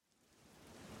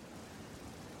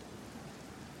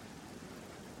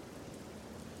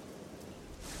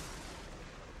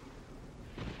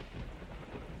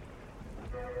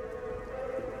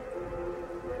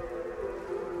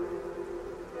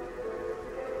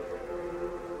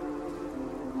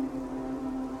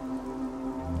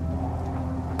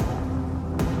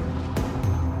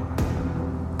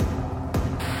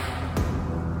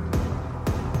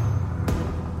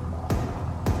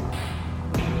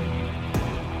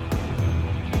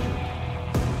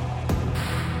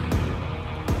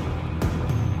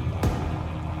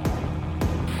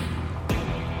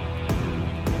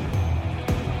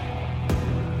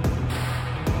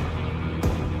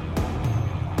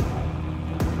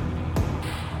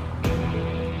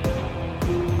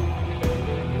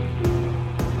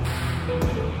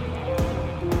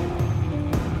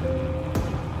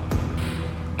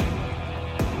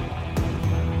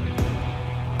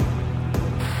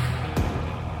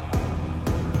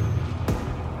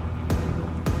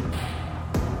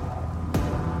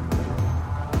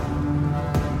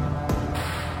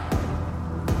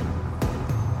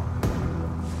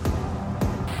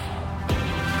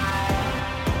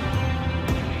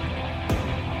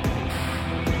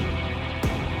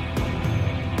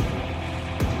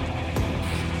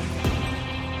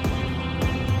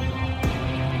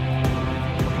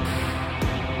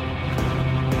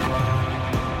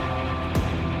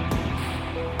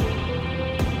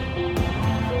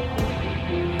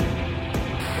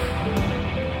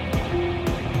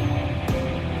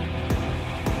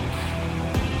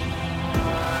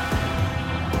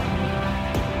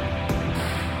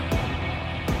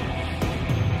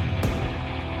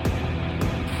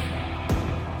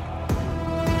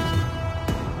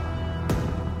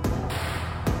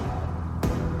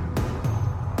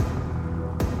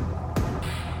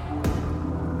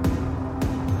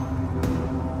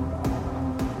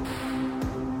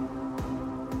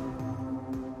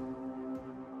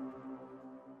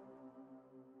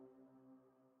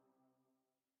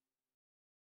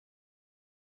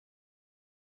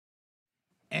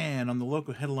 And on the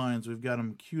local headlines, we've got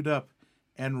them queued up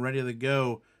and ready to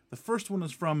go. The first one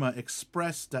is from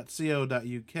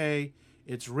express.co.uk.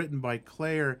 It's written by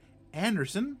Claire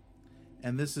Anderson,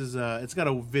 and this is it's got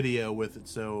a video with it,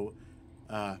 so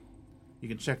you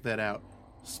can check that out.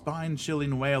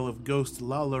 Spine-chilling wail of ghost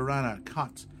La Llorona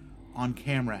caught on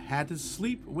camera. Had to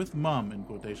sleep with mum, in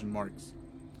quotation marks.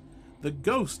 The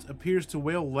ghost appears to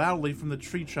wail loudly from the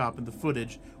tree top in the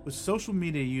footage, with social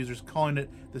media users calling it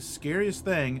the scariest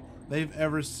thing they've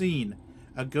ever seen.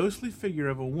 A ghostly figure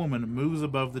of a woman moves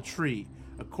above the tree.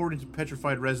 According to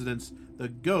petrified residents, the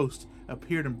ghost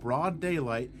appeared in broad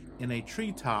daylight in a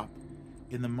treetop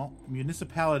in the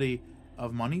municipality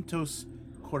of Manitos,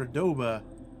 Cordoba,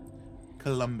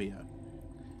 Colombia.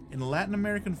 In Latin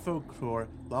American folklore,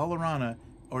 La Llorona,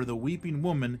 or the Weeping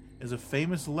Woman, is a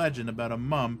famous legend about a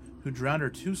mum who drowned her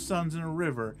two sons in a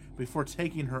river before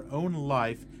taking her own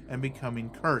life and becoming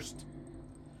cursed.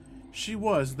 She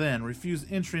was, then,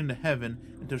 refused entry into heaven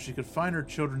until she could find her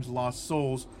children's lost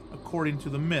souls, according to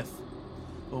the myth.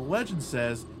 The legend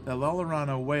says that La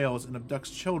Llorona wails and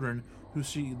abducts children, who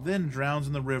she then drowns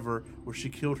in the river where she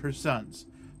killed her sons,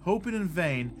 hoping in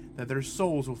vain that their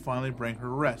souls will finally bring her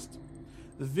rest.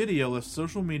 The video left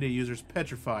social media users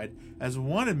petrified, as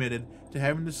one admitted to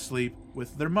having to sleep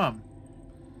with their mom.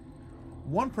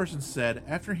 One person said,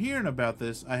 "After hearing about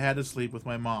this, I had to sleep with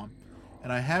my mom,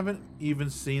 and I haven't even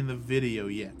seen the video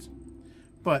yet."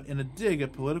 But in a dig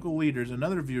at political leaders,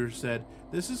 another viewer said,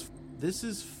 This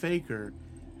is faker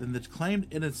than the claimed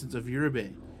innocence of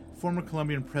Uribe, former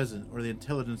Colombian president, or the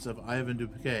intelligence of Ivan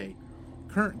Duque,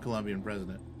 current Colombian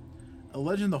president.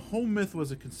 Alleging the whole myth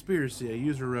was a conspiracy, a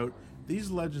user wrote,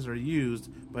 "These legends are used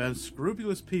by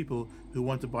unscrupulous people who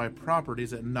want to buy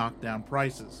properties at knockdown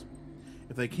prices.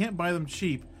 If they can't buy them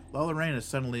cheap, La Llorona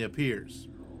suddenly appears."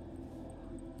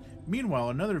 Meanwhile,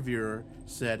 another viewer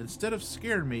said, "Instead of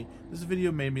scaring me, this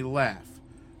video made me laugh.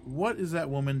 What is that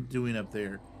woman doing up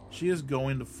there? She is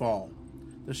going to fall.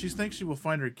 Does she think she will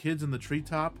find her kids in the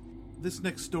treetop?" This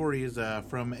next story is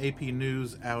from AP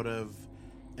News out of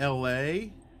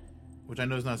LA, which I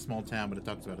know is not a small town, but it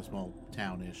talks about a small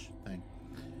town-ish thing,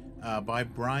 by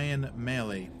Brian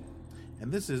Maley.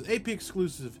 And this is AP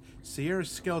exclusive: Sierra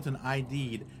skeleton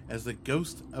ID'd as the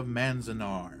ghost of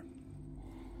Manzanar.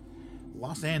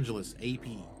 Los Angeles,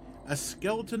 AP. A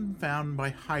skeleton found by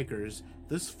hikers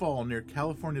this fall near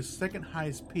California's second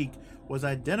highest peak was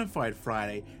identified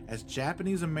Friday as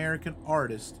Japanese-American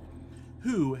artist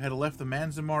who had left the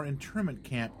Manzanar internment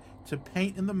camp to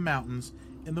paint in the mountains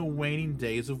in the waning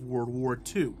days of World War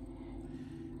II.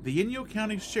 The Inyo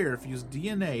County Sheriff used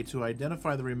DNA to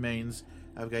identify the remains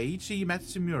of Gaiichi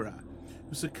Matsumura,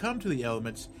 who succumbed to the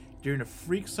elements during a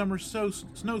freak summer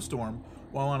snowstorm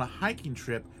while on a hiking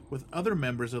trip with other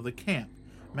members of the camp.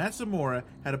 Matsumura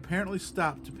had apparently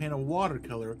stopped to paint a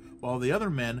watercolor while the other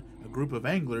men, a group of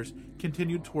anglers,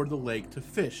 continued toward the lake to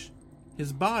fish.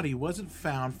 His body wasn't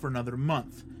found for another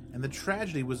month, and the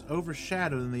tragedy was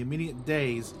overshadowed in the immediate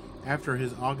days after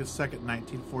his August 2nd,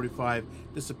 1945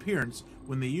 disappearance,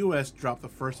 when the U.S. dropped the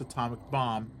first atomic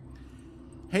bomb,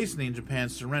 hastening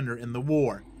Japan's surrender in the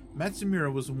war.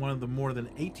 Matsumura was one of the more than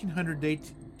 1,800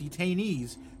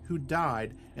 detainees who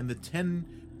died in the 10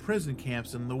 prison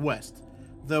camps in the West,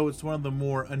 though it's one of the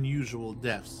more unusual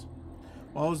deaths.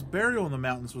 While his burial in the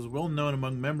mountains was well known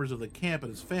among members of the camp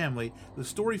and his family, the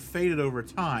story faded over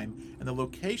time, and the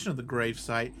location of the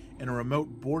gravesite in a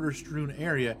remote border-strewn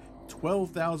area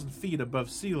 12,000 feet above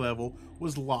sea level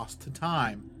was lost to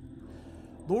time.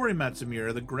 Lori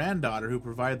Matsumura, the granddaughter who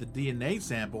provided the DNA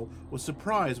sample, was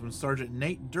surprised when Sergeant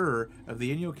Nate Durr of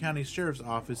the Inyo County Sheriff's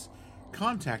Office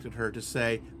contacted her to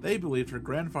say they believed her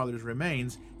grandfather's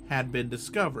remains had been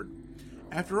discovered.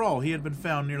 After all, he had been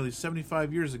found nearly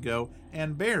 75 years ago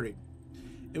and buried.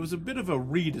 It was a bit of a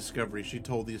rediscovery, she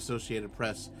told the Associated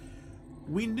Press.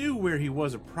 "We knew where he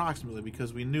was approximately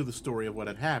because we knew the story of what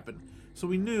had happened, so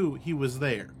we knew he was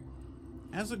there."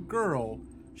 As a girl,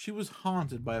 she was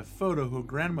haunted by a photo her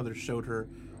grandmother showed her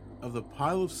of the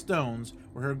pile of stones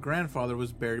where her grandfather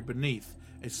was buried beneath,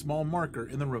 a small marker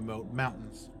in the remote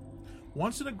mountains.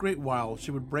 Once in a great while,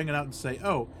 she would bring it out and say,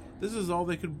 "Oh, this is all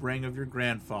they could bring of your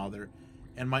grandfather."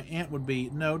 And my aunt would be,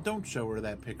 "No, don't show her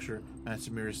that picture,"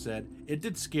 Matsumura said. "It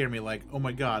did scare me, like, oh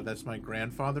my god, that's my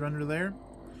grandfather under there?"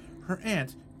 Her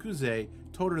aunt, Kuze,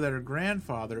 told her that her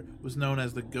grandfather was known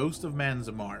as the Ghost of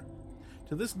Manzanar.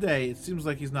 To this day, it seems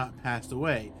like he's not passed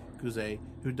away, Kuze,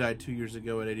 who died 2 years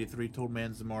ago at 83, told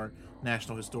Manzanar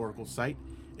National Historical Site.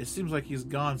 "It seems like he's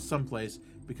gone someplace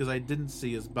because I didn't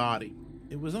see his body."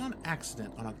 It was on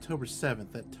accident on October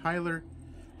 7th that Tyler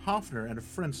Hoffner and a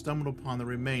friend stumbled upon the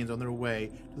remains on their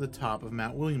way to the top of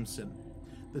Mount Williamson.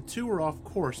 The two were off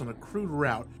course on a crude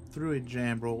route through a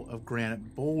jumble of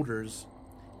granite boulders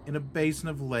in a basin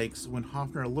of lakes when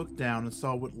Hoffner looked down and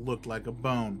saw what looked like a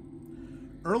bone.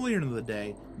 Earlier in the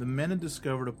day, the men had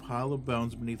discovered a pile of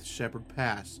bones beneath Shepherd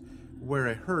Pass, where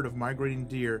a herd of migrating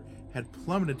deer had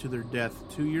plummeted to their death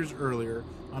 2 years earlier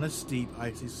on a steep,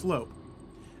 icy slope.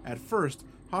 At first,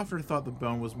 Hoffner thought the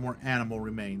bone was more animal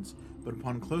remains, but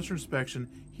upon closer inspection,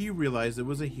 he realized it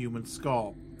was a human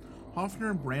skull.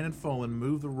 Hoffner and Brandon Folan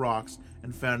moved the rocks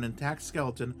and found an intact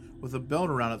skeleton with a belt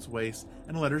around its waist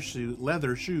and leather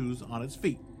shoes on its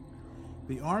feet.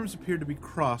 The arms appeared to be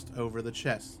crossed over the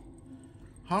chest.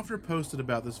 Hoffner posted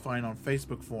about this find on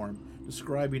Facebook forum,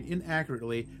 describing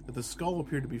inaccurately that the skull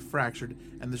appeared to be fractured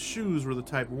and the shoes were the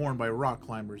type worn by rock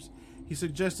climbers. He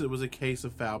suggested it was a case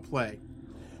of foul play.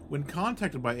 When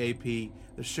contacted by AP,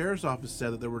 the sheriff's office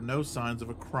said that there were no signs of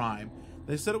a crime,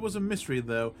 They said it was a mystery,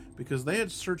 though, because they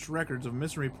had searched records of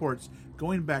missing reports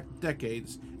going back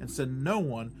decades and said no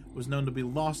one was known to be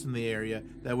lost in the area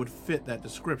that would fit that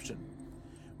description.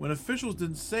 What officials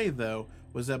didn't say, though,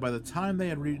 was that by the time they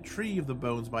had retrieved the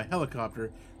bones by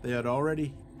helicopter, they had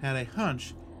already had a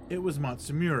hunch it was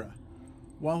Matsumura.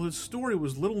 While his story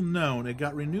was little known, it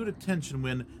got renewed attention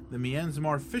when the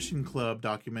Myanmar Fishing Club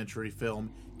documentary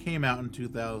film came out in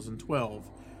 2012.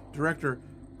 Director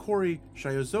Kori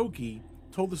Shizuoka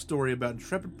told the story about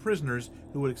intrepid prisoners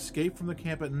who would escape from the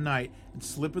camp at night and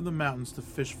slip in the mountains to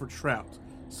fish for trout,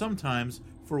 sometimes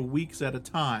for weeks at a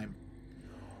time.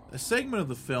 A segment of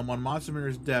the film on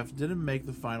Matsumura's death didn't make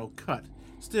the final cut.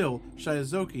 Still,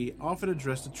 Shizuoka often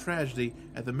addressed the tragedy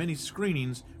at the many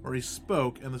screenings where he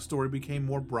spoke and the story became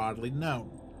more broadly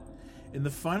known. In the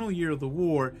final year of the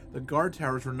war, the guard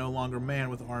towers were no longer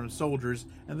manned with armed soldiers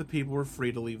and the people were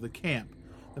free to leave the camp.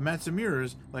 The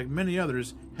Matsumuras, like many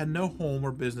others, had no home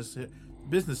or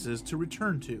businesses to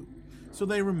return to, so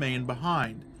they remained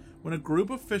behind. When a group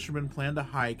of fishermen planned to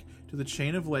hike to the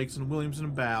chain of lakes in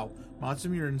Williamson Bow,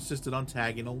 Matsumura insisted on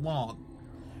tagging along.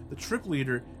 The trip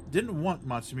leader didn't want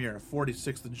Matsumura,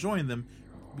 46, to join them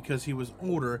because he was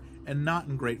older and not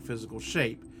in great physical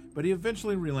shape, but he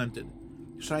eventually relented,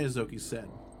 Shizuoka said.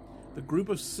 The group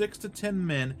of 6 to 10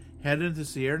 men headed into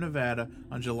Sierra Nevada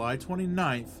on July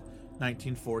 29th,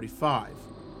 1945.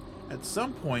 At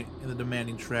some point in the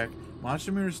demanding trek,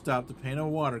 Matsumura stopped to paint a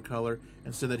watercolor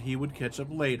and said that he would catch up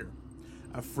later.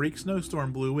 A freak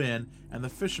snowstorm blew in, and the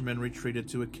fishermen retreated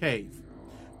to a cave.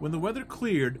 When the weather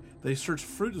cleared, they searched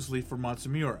fruitlessly for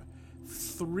Matsumura.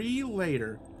 3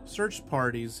 later, search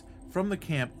parties from the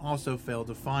camp also failed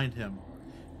to find him.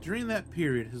 During that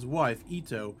period, his wife,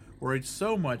 Ito, worried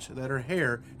so much that her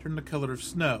hair turned the color of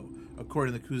snow,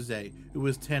 according to Kuze, who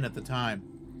was 10 at the time.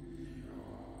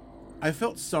 I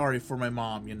felt sorry for my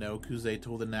mom, Kuze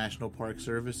told the National Park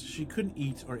Service. She couldn't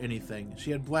eat or anything. She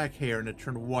had black hair and it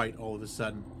turned white all of a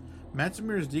sudden.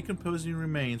 Matsumura's decomposing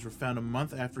remains were found a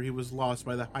month after he was lost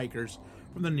by the hikers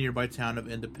from the nearby town of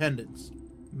Independence.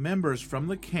 Members from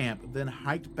the camp then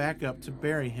hiked back up to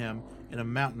bury him in a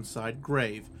mountainside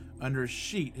grave under a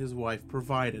sheet his wife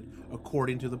provided,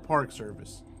 according to the Park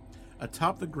Service.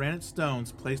 Atop the granite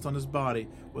stones placed on his body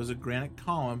was a granite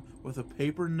column with a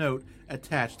paper note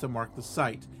attached to mark the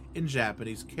site in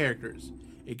Japanese characters.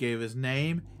 It gave his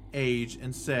name, age,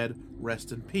 and said,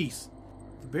 "Rest in peace."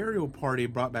 The burial party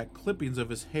brought back clippings of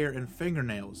his hair and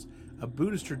fingernails, a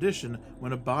Buddhist tradition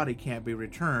when a body can't be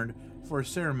returned, for a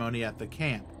ceremony at the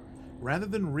camp. Rather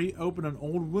than reopen an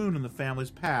old wound in the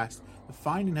family's past, the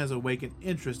finding has awakened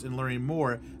interest in learning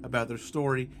more about their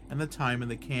story and the time in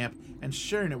the camp and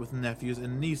sharing it with nephews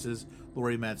and nieces,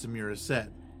 Lori Matsumura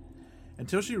said.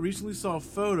 Until she recently saw a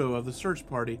photo of the search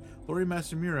party, Lori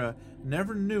Matsumura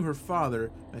never knew her father,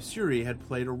 Masuri, had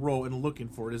played a role in looking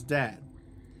for his dad.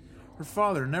 Her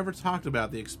father never talked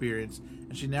about the experience,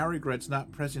 and she now regrets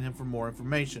not pressing him for more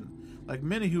information. Like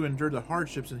many who endured the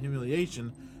hardships and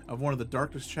humiliation of one of the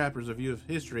darkest chapters of U.S.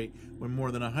 history, when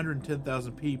more than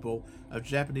 110,000 people of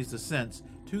Japanese descent,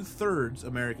 2/3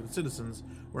 American citizens,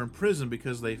 were imprisoned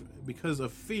because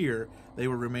of fear they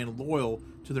would remain loyal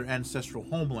to their ancestral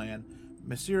homeland,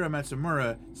 Masuri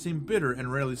Matsumura seemed bitter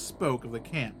and rarely spoke of the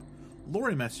camp.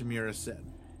 Lori Matsumura said,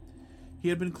 he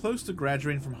had been close to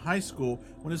graduating from high school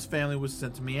when his family was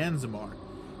sent to Myanmar.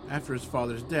 After his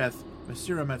father's death,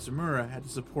 Masuri Matsumura had to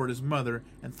support his mother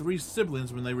and 3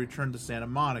 siblings when they returned to Santa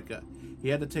Monica. He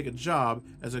had to take a job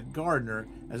as a gardener,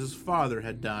 as his father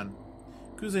had done.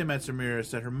 Kuze Matsumura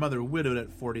said her mother, widowed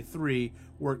at 43,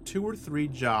 worked 2 or 3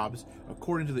 jobs,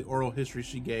 according to the oral history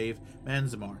she gave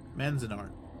Manzanar.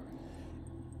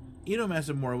 Ito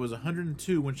Matsumura was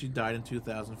 102 when she died in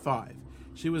 2005.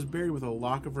 She was buried with a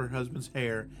lock of her husband's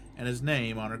hair and his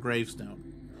name on her gravestone.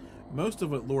 Most of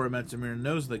what Laura Matsumura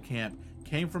knows of the camp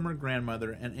came from her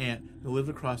grandmother and aunt who lived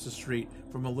across the street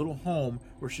from a little home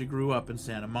where she grew up in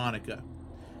Santa Monica.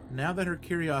 Now that her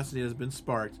curiosity has been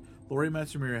sparked, Lori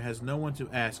Matsumura has no one to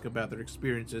ask about their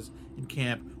experiences in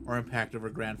camp or impact of her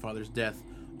grandfather's death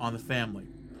on the family.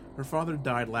 Her father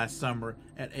died last summer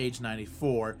at age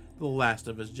 94, the last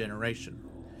of his generation.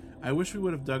 I wish we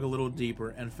would have dug a little deeper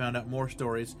and found out more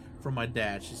stories from my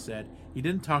dad, she said. He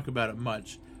didn't talk about it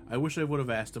much. I wish I would have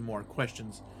asked him more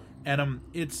questions. And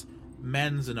it's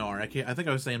Manzanar. I think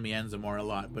I was saying Myanmar a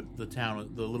lot, but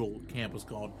the little camp was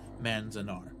called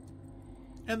Manzanar.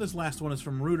 And this last one is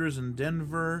from Reuters in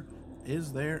Denver.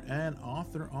 Is there an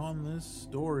author on this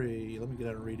story? Let me get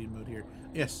out of reading mode here.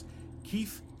 Yes,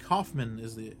 Keith Kaufman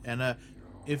is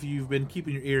if you've been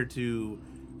keeping your ear to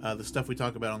the stuff we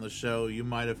talk about on the show, you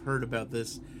might have heard about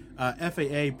this.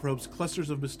 FAA probes clusters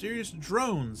of mysterious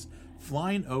drones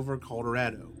flying over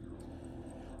Colorado.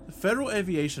 The Federal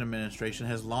Aviation Administration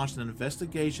has launched an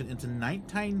investigation into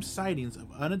nighttime sightings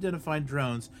of unidentified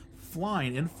drones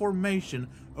flying in formation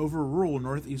over rural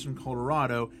northeastern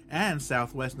Colorado and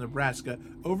southwest Nebraska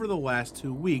over the last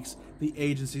 2 weeks, the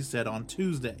agency said on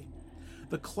Tuesday.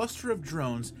 The cluster of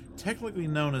drones, technically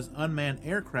known as unmanned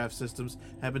aircraft systems,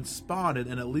 have been spotted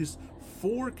in at least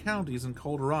 4 counties in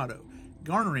Colorado,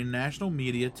 garnering national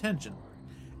media attention.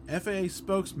 FAA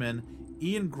spokesman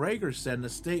Ian Greger said in a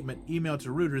statement emailed to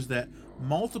Reuters that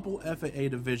multiple FAA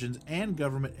divisions and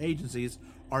government agencies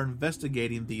are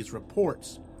investigating these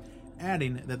reports,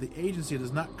 adding that the agency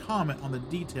does not comment on the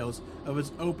details of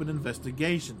its open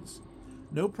investigations.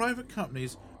 No private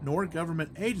companies nor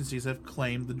government agencies have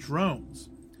claimed the drones.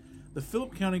 The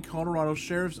Phillip County, Colorado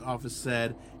Sheriff's Office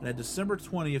said in a December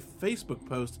 20th Facebook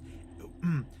post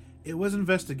it was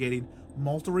investigating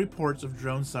multiple reports of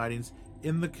drone sightings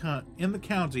in the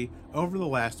county over the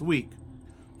last week.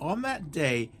 On that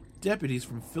day, deputies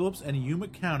from Phillips and Yuma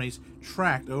counties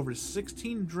tracked over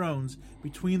 16 drones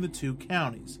between the 2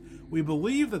 counties. We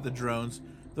believe that the drones,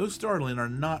 though startling, are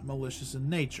not malicious in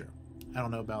nature. I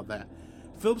don't know about that.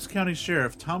 Phillips County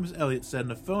Sheriff Thomas Elliott said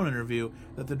in a phone interview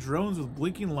that the drones with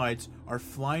blinking lights are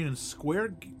flying in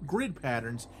square grid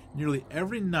patterns nearly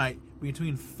every night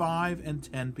between 5 and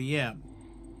 10 p.m.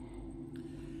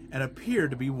 and appear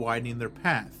to be widening their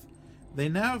path. They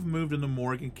now have moved into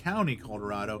Morgan County,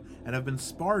 Colorado, and have been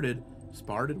spotted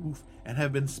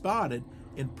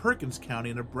in Perkins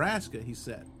County, Nebraska, he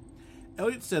said.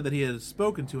 Elliott said that he had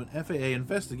spoken to an FAA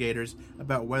investigators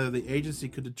about whether the agency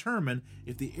could determine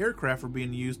if the aircraft were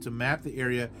being used to map the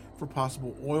area for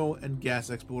possible oil and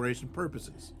gas exploration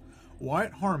purposes.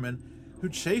 Wyatt Harmon, who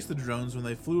chased the drones when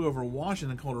they flew over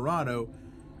Washington County,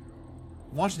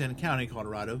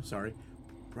 Colorado,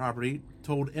 property,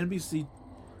 told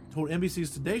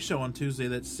NBC's Today Show on Tuesday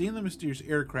that seeing the mysterious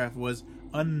aircraft was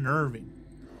unnerving.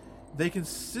 They can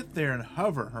sit there and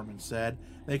hover, Herman said.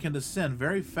 They can descend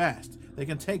very fast. They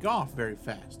can take off very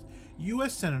fast.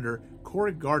 U.S. Senator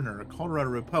Cory Gardner, a Colorado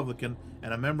Republican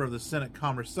and a member of the Senate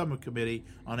Commerce Subcommittee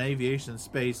on Aviation and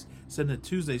Space, said in a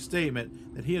Tuesday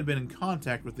statement that he had been in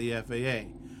contact with the FAA.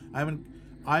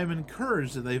 I am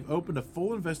encouraged that they've opened a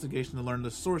full investigation to learn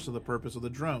the source of the purpose of the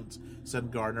drones,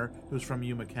 said Gardner, who's from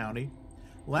Yuma County.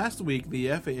 Last week, the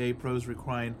FAA probes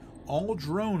requiring all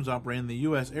drones operating in the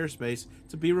U.S. airspace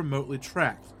to be remotely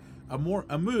tracked, a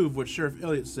move which Sheriff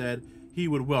Elliott said he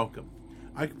would welcome.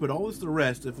 I could put all this to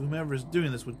rest if whomever is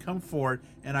doing this would come forward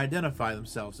and identify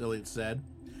themselves, Elliott said.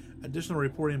 Additional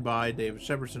reporting by David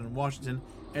Shepardson in Washington,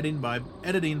 editing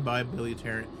by Billy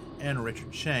Tarrant and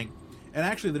Richard Chang. And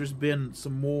actually, there's been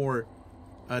some more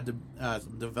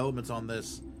developments on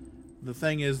this. The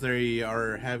thing is, they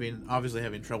are obviously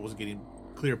having troubles getting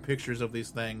clear pictures of these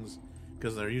things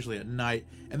because they're usually at night.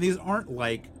 And these aren't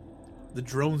like the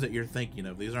drones that you're thinking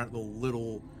of. These aren't the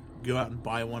little go out and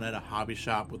buy one at a hobby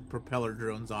shop with propeller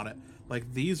drones on it.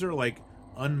 Like, these are like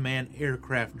unmanned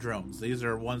aircraft drones. These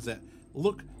are ones that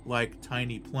look like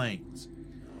tiny planes.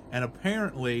 And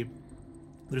apparently,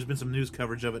 there's been some news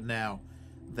coverage of it now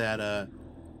that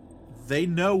they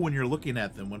know when you're looking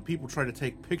at them. When people try to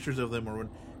take pictures of them or when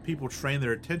people train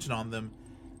their attention on them,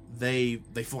 they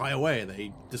fly away.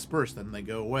 They disperse, then they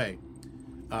go away.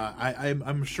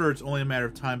 I'm sure it's only a matter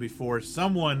of time before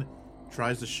someone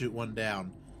tries to shoot one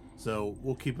down. So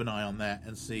we'll keep an eye on that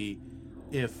and see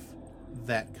if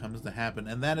that comes to happen.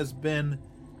 And that has been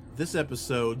this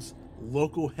episode's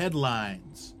Local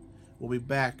Headlines. We'll be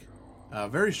back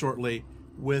very shortly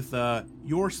with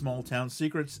your small town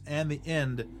secrets and the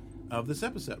end of this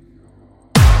episode.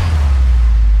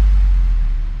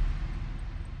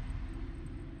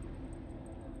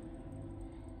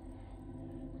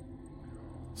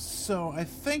 So I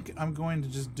think I'm going to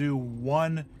just do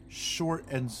one short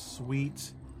and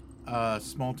sweet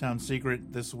small town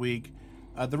secret this week.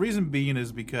 The reason being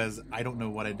is because I don't know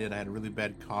what I did. I had a really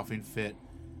bad coughing fit,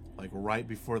 like right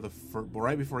before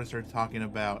I started talking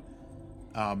about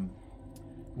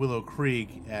Willow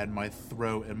Creek, and my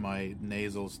throat and my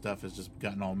nasal stuff has just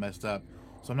gotten all messed up.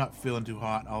 So I'm not feeling too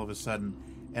hot all of a sudden,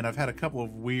 and I've had a couple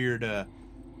of weird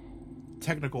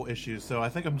technical issues. So I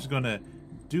think I'm just going to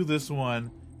do this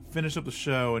one, finish up the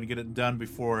show, and get it done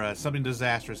before something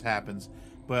disastrous happens.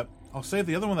 But I'll save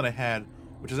the other one that I had,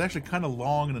 which is actually kind of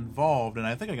long and involved, and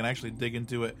I think I can actually dig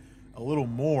into it a little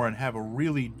more and have a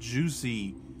really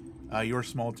juicy Your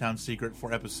Small Town Secret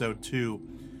for episode 2.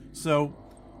 So,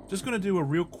 just going to do a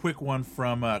real quick one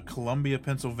from Columbia,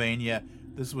 Pennsylvania.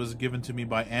 This was given to me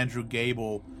by Andrew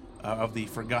Gable of the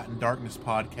Forgotten Darkness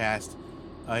podcast.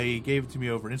 He gave it to me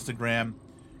over Instagram.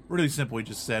 Really simple, he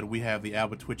just said, we have the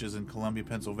Albatwitches in Columbia,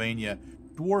 Pennsylvania.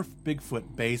 Dwarf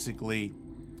Bigfoot, basically.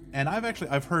 And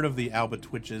I've heard of the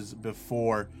Albatwitches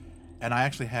before, and I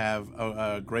actually have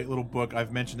a great little book.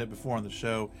 I've mentioned it before on the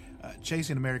show,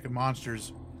 Chasing American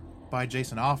Monsters by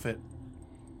Jason Offutt.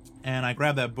 And I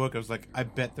grabbed that book. I was like, I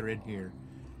bet they're in here.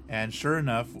 And sure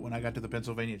enough, when I got to the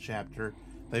Pennsylvania chapter,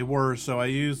 they were. So I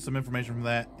used some information from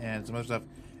that and some other stuff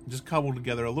and just cobbled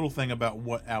together a little thing about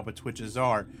what Albatwitches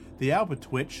are. The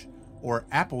Albatwitch, or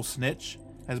apple snitch,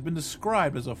 has been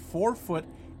described as a 4-foot,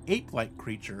 ape-like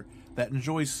creature that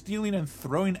enjoys stealing and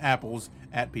throwing apples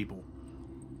at people.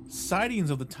 Sightings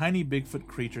of the tiny Bigfoot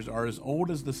creatures are as old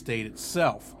as the state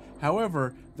itself.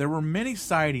 However, there were many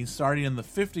sightings starting in the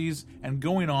 50s and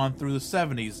going on through the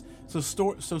 70s, so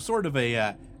sort of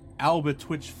a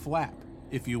Albatwitch flap,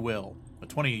 if you will, a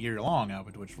 20-year-long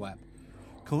Albatwitch flap.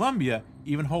 Columbia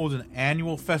even holds an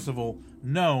annual festival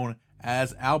known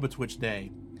as Albatwitch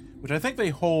Day, which I think they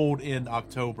hold in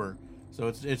October, so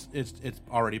it's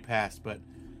already passed. But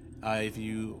if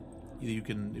you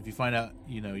find out,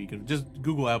 you can just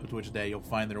Google Albatwitch Day, you'll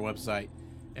find their website,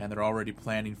 and they're already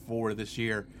planning for this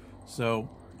year. So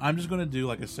I'm just going to do,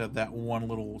 like I said, that one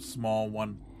little small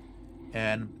one,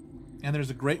 and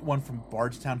there's a great one from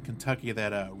Bardstown, Kentucky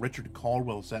that Richard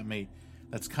Caldwell sent me.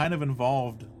 That's kind of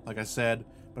involved, like I said,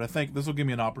 but I think this will give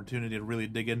me an opportunity to really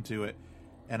dig into it,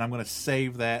 and I'm going to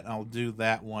save that, and I'll do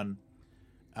that one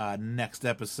next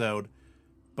episode.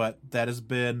 But that has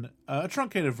been a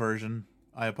truncated version.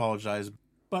 I apologize,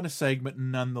 but a segment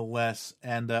nonetheless.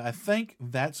 And I think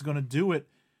that's going to do it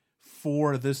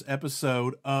for this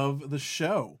episode of the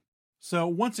show. So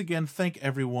once again, thank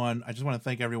everyone. I just want to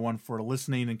thank everyone for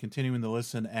listening and continuing to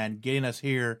listen and getting us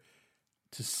here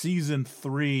to season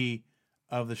 3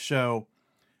 of the show.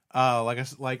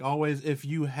 Like always, if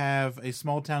you have a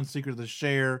small town secret to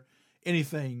share,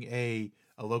 anything, a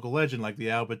local legend like the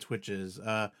Albatwitches,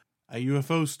 a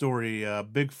UFO story, a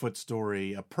Bigfoot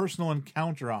story, a personal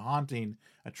encounter, a haunting,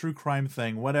 a true crime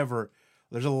thing, whatever.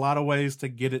 There's a lot of ways to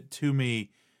get it to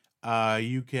me.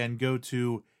 You can go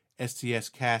to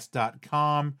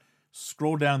stscast.com,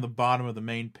 scroll down the bottom of the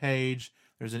main page.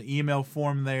 There's an email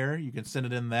form there. You can send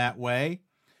it in that way.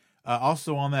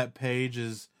 Also on that page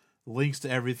is links to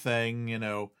everything.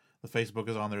 The Facebook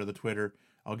is on there, the Twitter.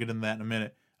 I'll get into that in a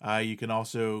minute. You can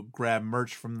also grab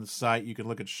merch from the site. You can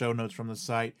look at show notes from the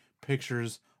site,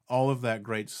 pictures, all of that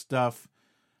great stuff.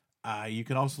 You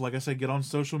can also, like I said, get on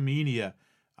social media.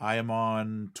 I am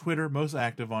on Twitter, most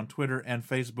active on Twitter and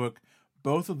Facebook.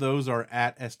 Both of those are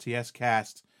at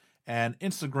STScast. And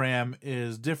Instagram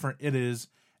is different. It is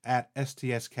at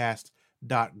stscast.gram.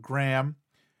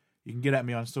 You can get at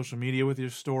me on social media with your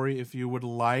story if you would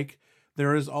like.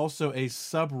 There is also a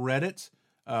subreddit,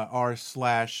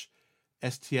 r/STS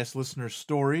Listener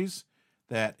Stories,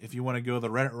 that if you want to go the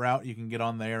Reddit route, you can get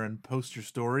on there and post your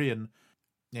story. And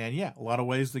yeah, a lot of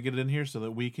ways to get it in here so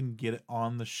that we can get it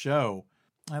on the show.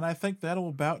 And I think that'll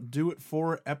about do it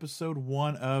for episode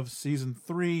 1 of season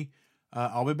 3.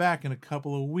 I'll be back in a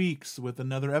couple of weeks with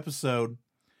another episode.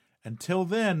 Until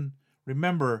then,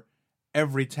 remember,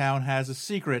 every town has a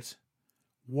secret.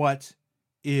 What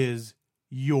is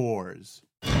yours?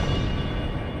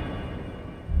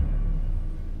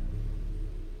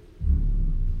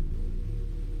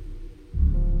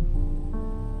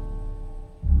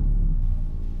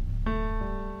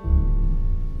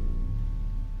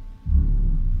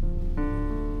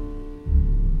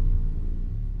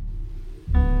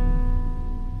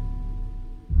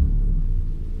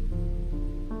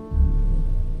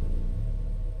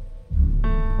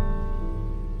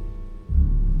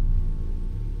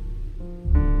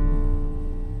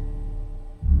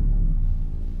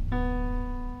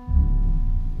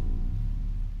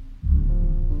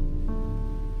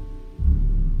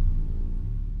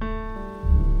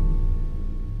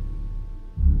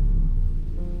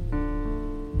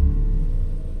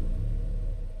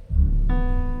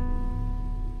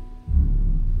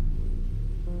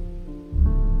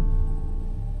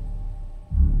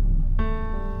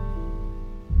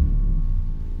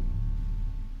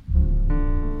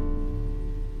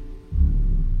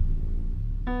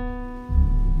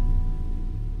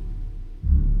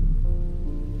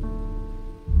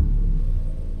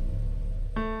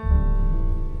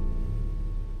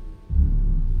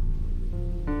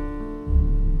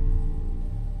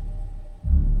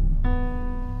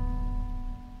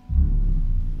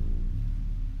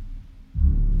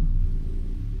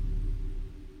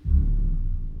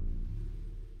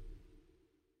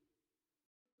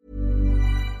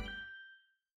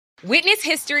 Witness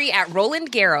history at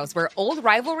Roland Garros, where old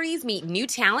rivalries meet new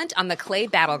talent on the clay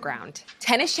battleground.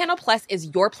 Tennis Channel Plus is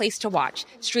your place to watch.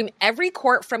 Stream every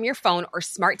court from your phone or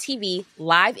smart TV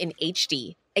live in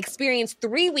HD. Experience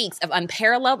 3 weeks of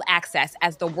unparalleled access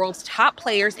as the world's top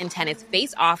players in tennis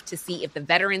face off to see if the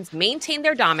veterans maintain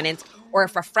their dominance or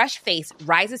if a fresh face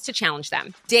rises to challenge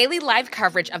them. Daily live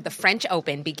coverage of the French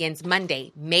Open begins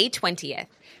Monday, May 20th.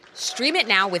 Stream it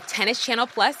now with Tennis Channel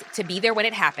Plus to be there when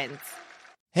it happens.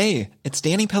 Hey, it's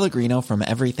Danny Pellegrino from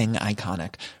Everything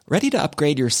Iconic. Ready to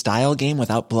upgrade your style game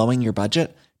without blowing your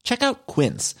budget? Check out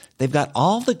Quince. They've got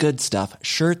all the good stuff,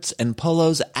 shirts and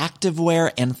polos,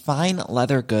 activewear, and fine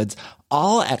leather goods,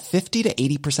 all at 50 to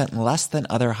 80% less than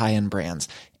other high-end brands.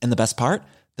 And the best part?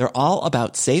 They're all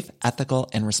about safe, ethical,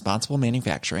 and responsible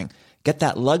manufacturing. Get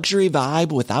that luxury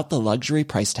vibe without the luxury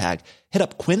price tag. Hit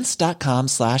up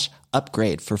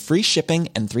quince.com/upgrade for free shipping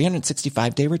and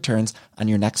 365-day returns on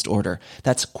your next order.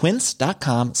 That's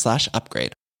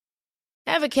quince.com/upgrade.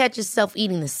 Ever catch yourself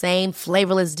eating the same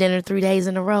flavorless dinner 3 days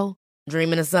in a row?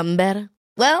 Dreaming of something better?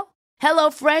 Well,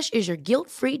 HelloFresh is your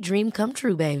guilt-free dream come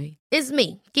true, baby. It's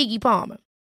me, Keke Palmer.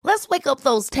 Let's wake up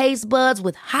those taste buds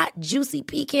with hot, juicy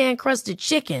pecan-crusted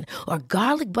chicken or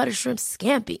garlic butter shrimp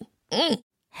scampi.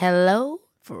 Hello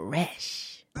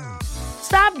Fresh.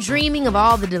 Stop dreaming of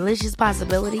all the delicious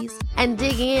possibilities and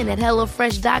dig in at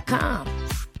HelloFresh.com.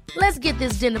 Let's get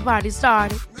this dinner party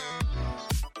started.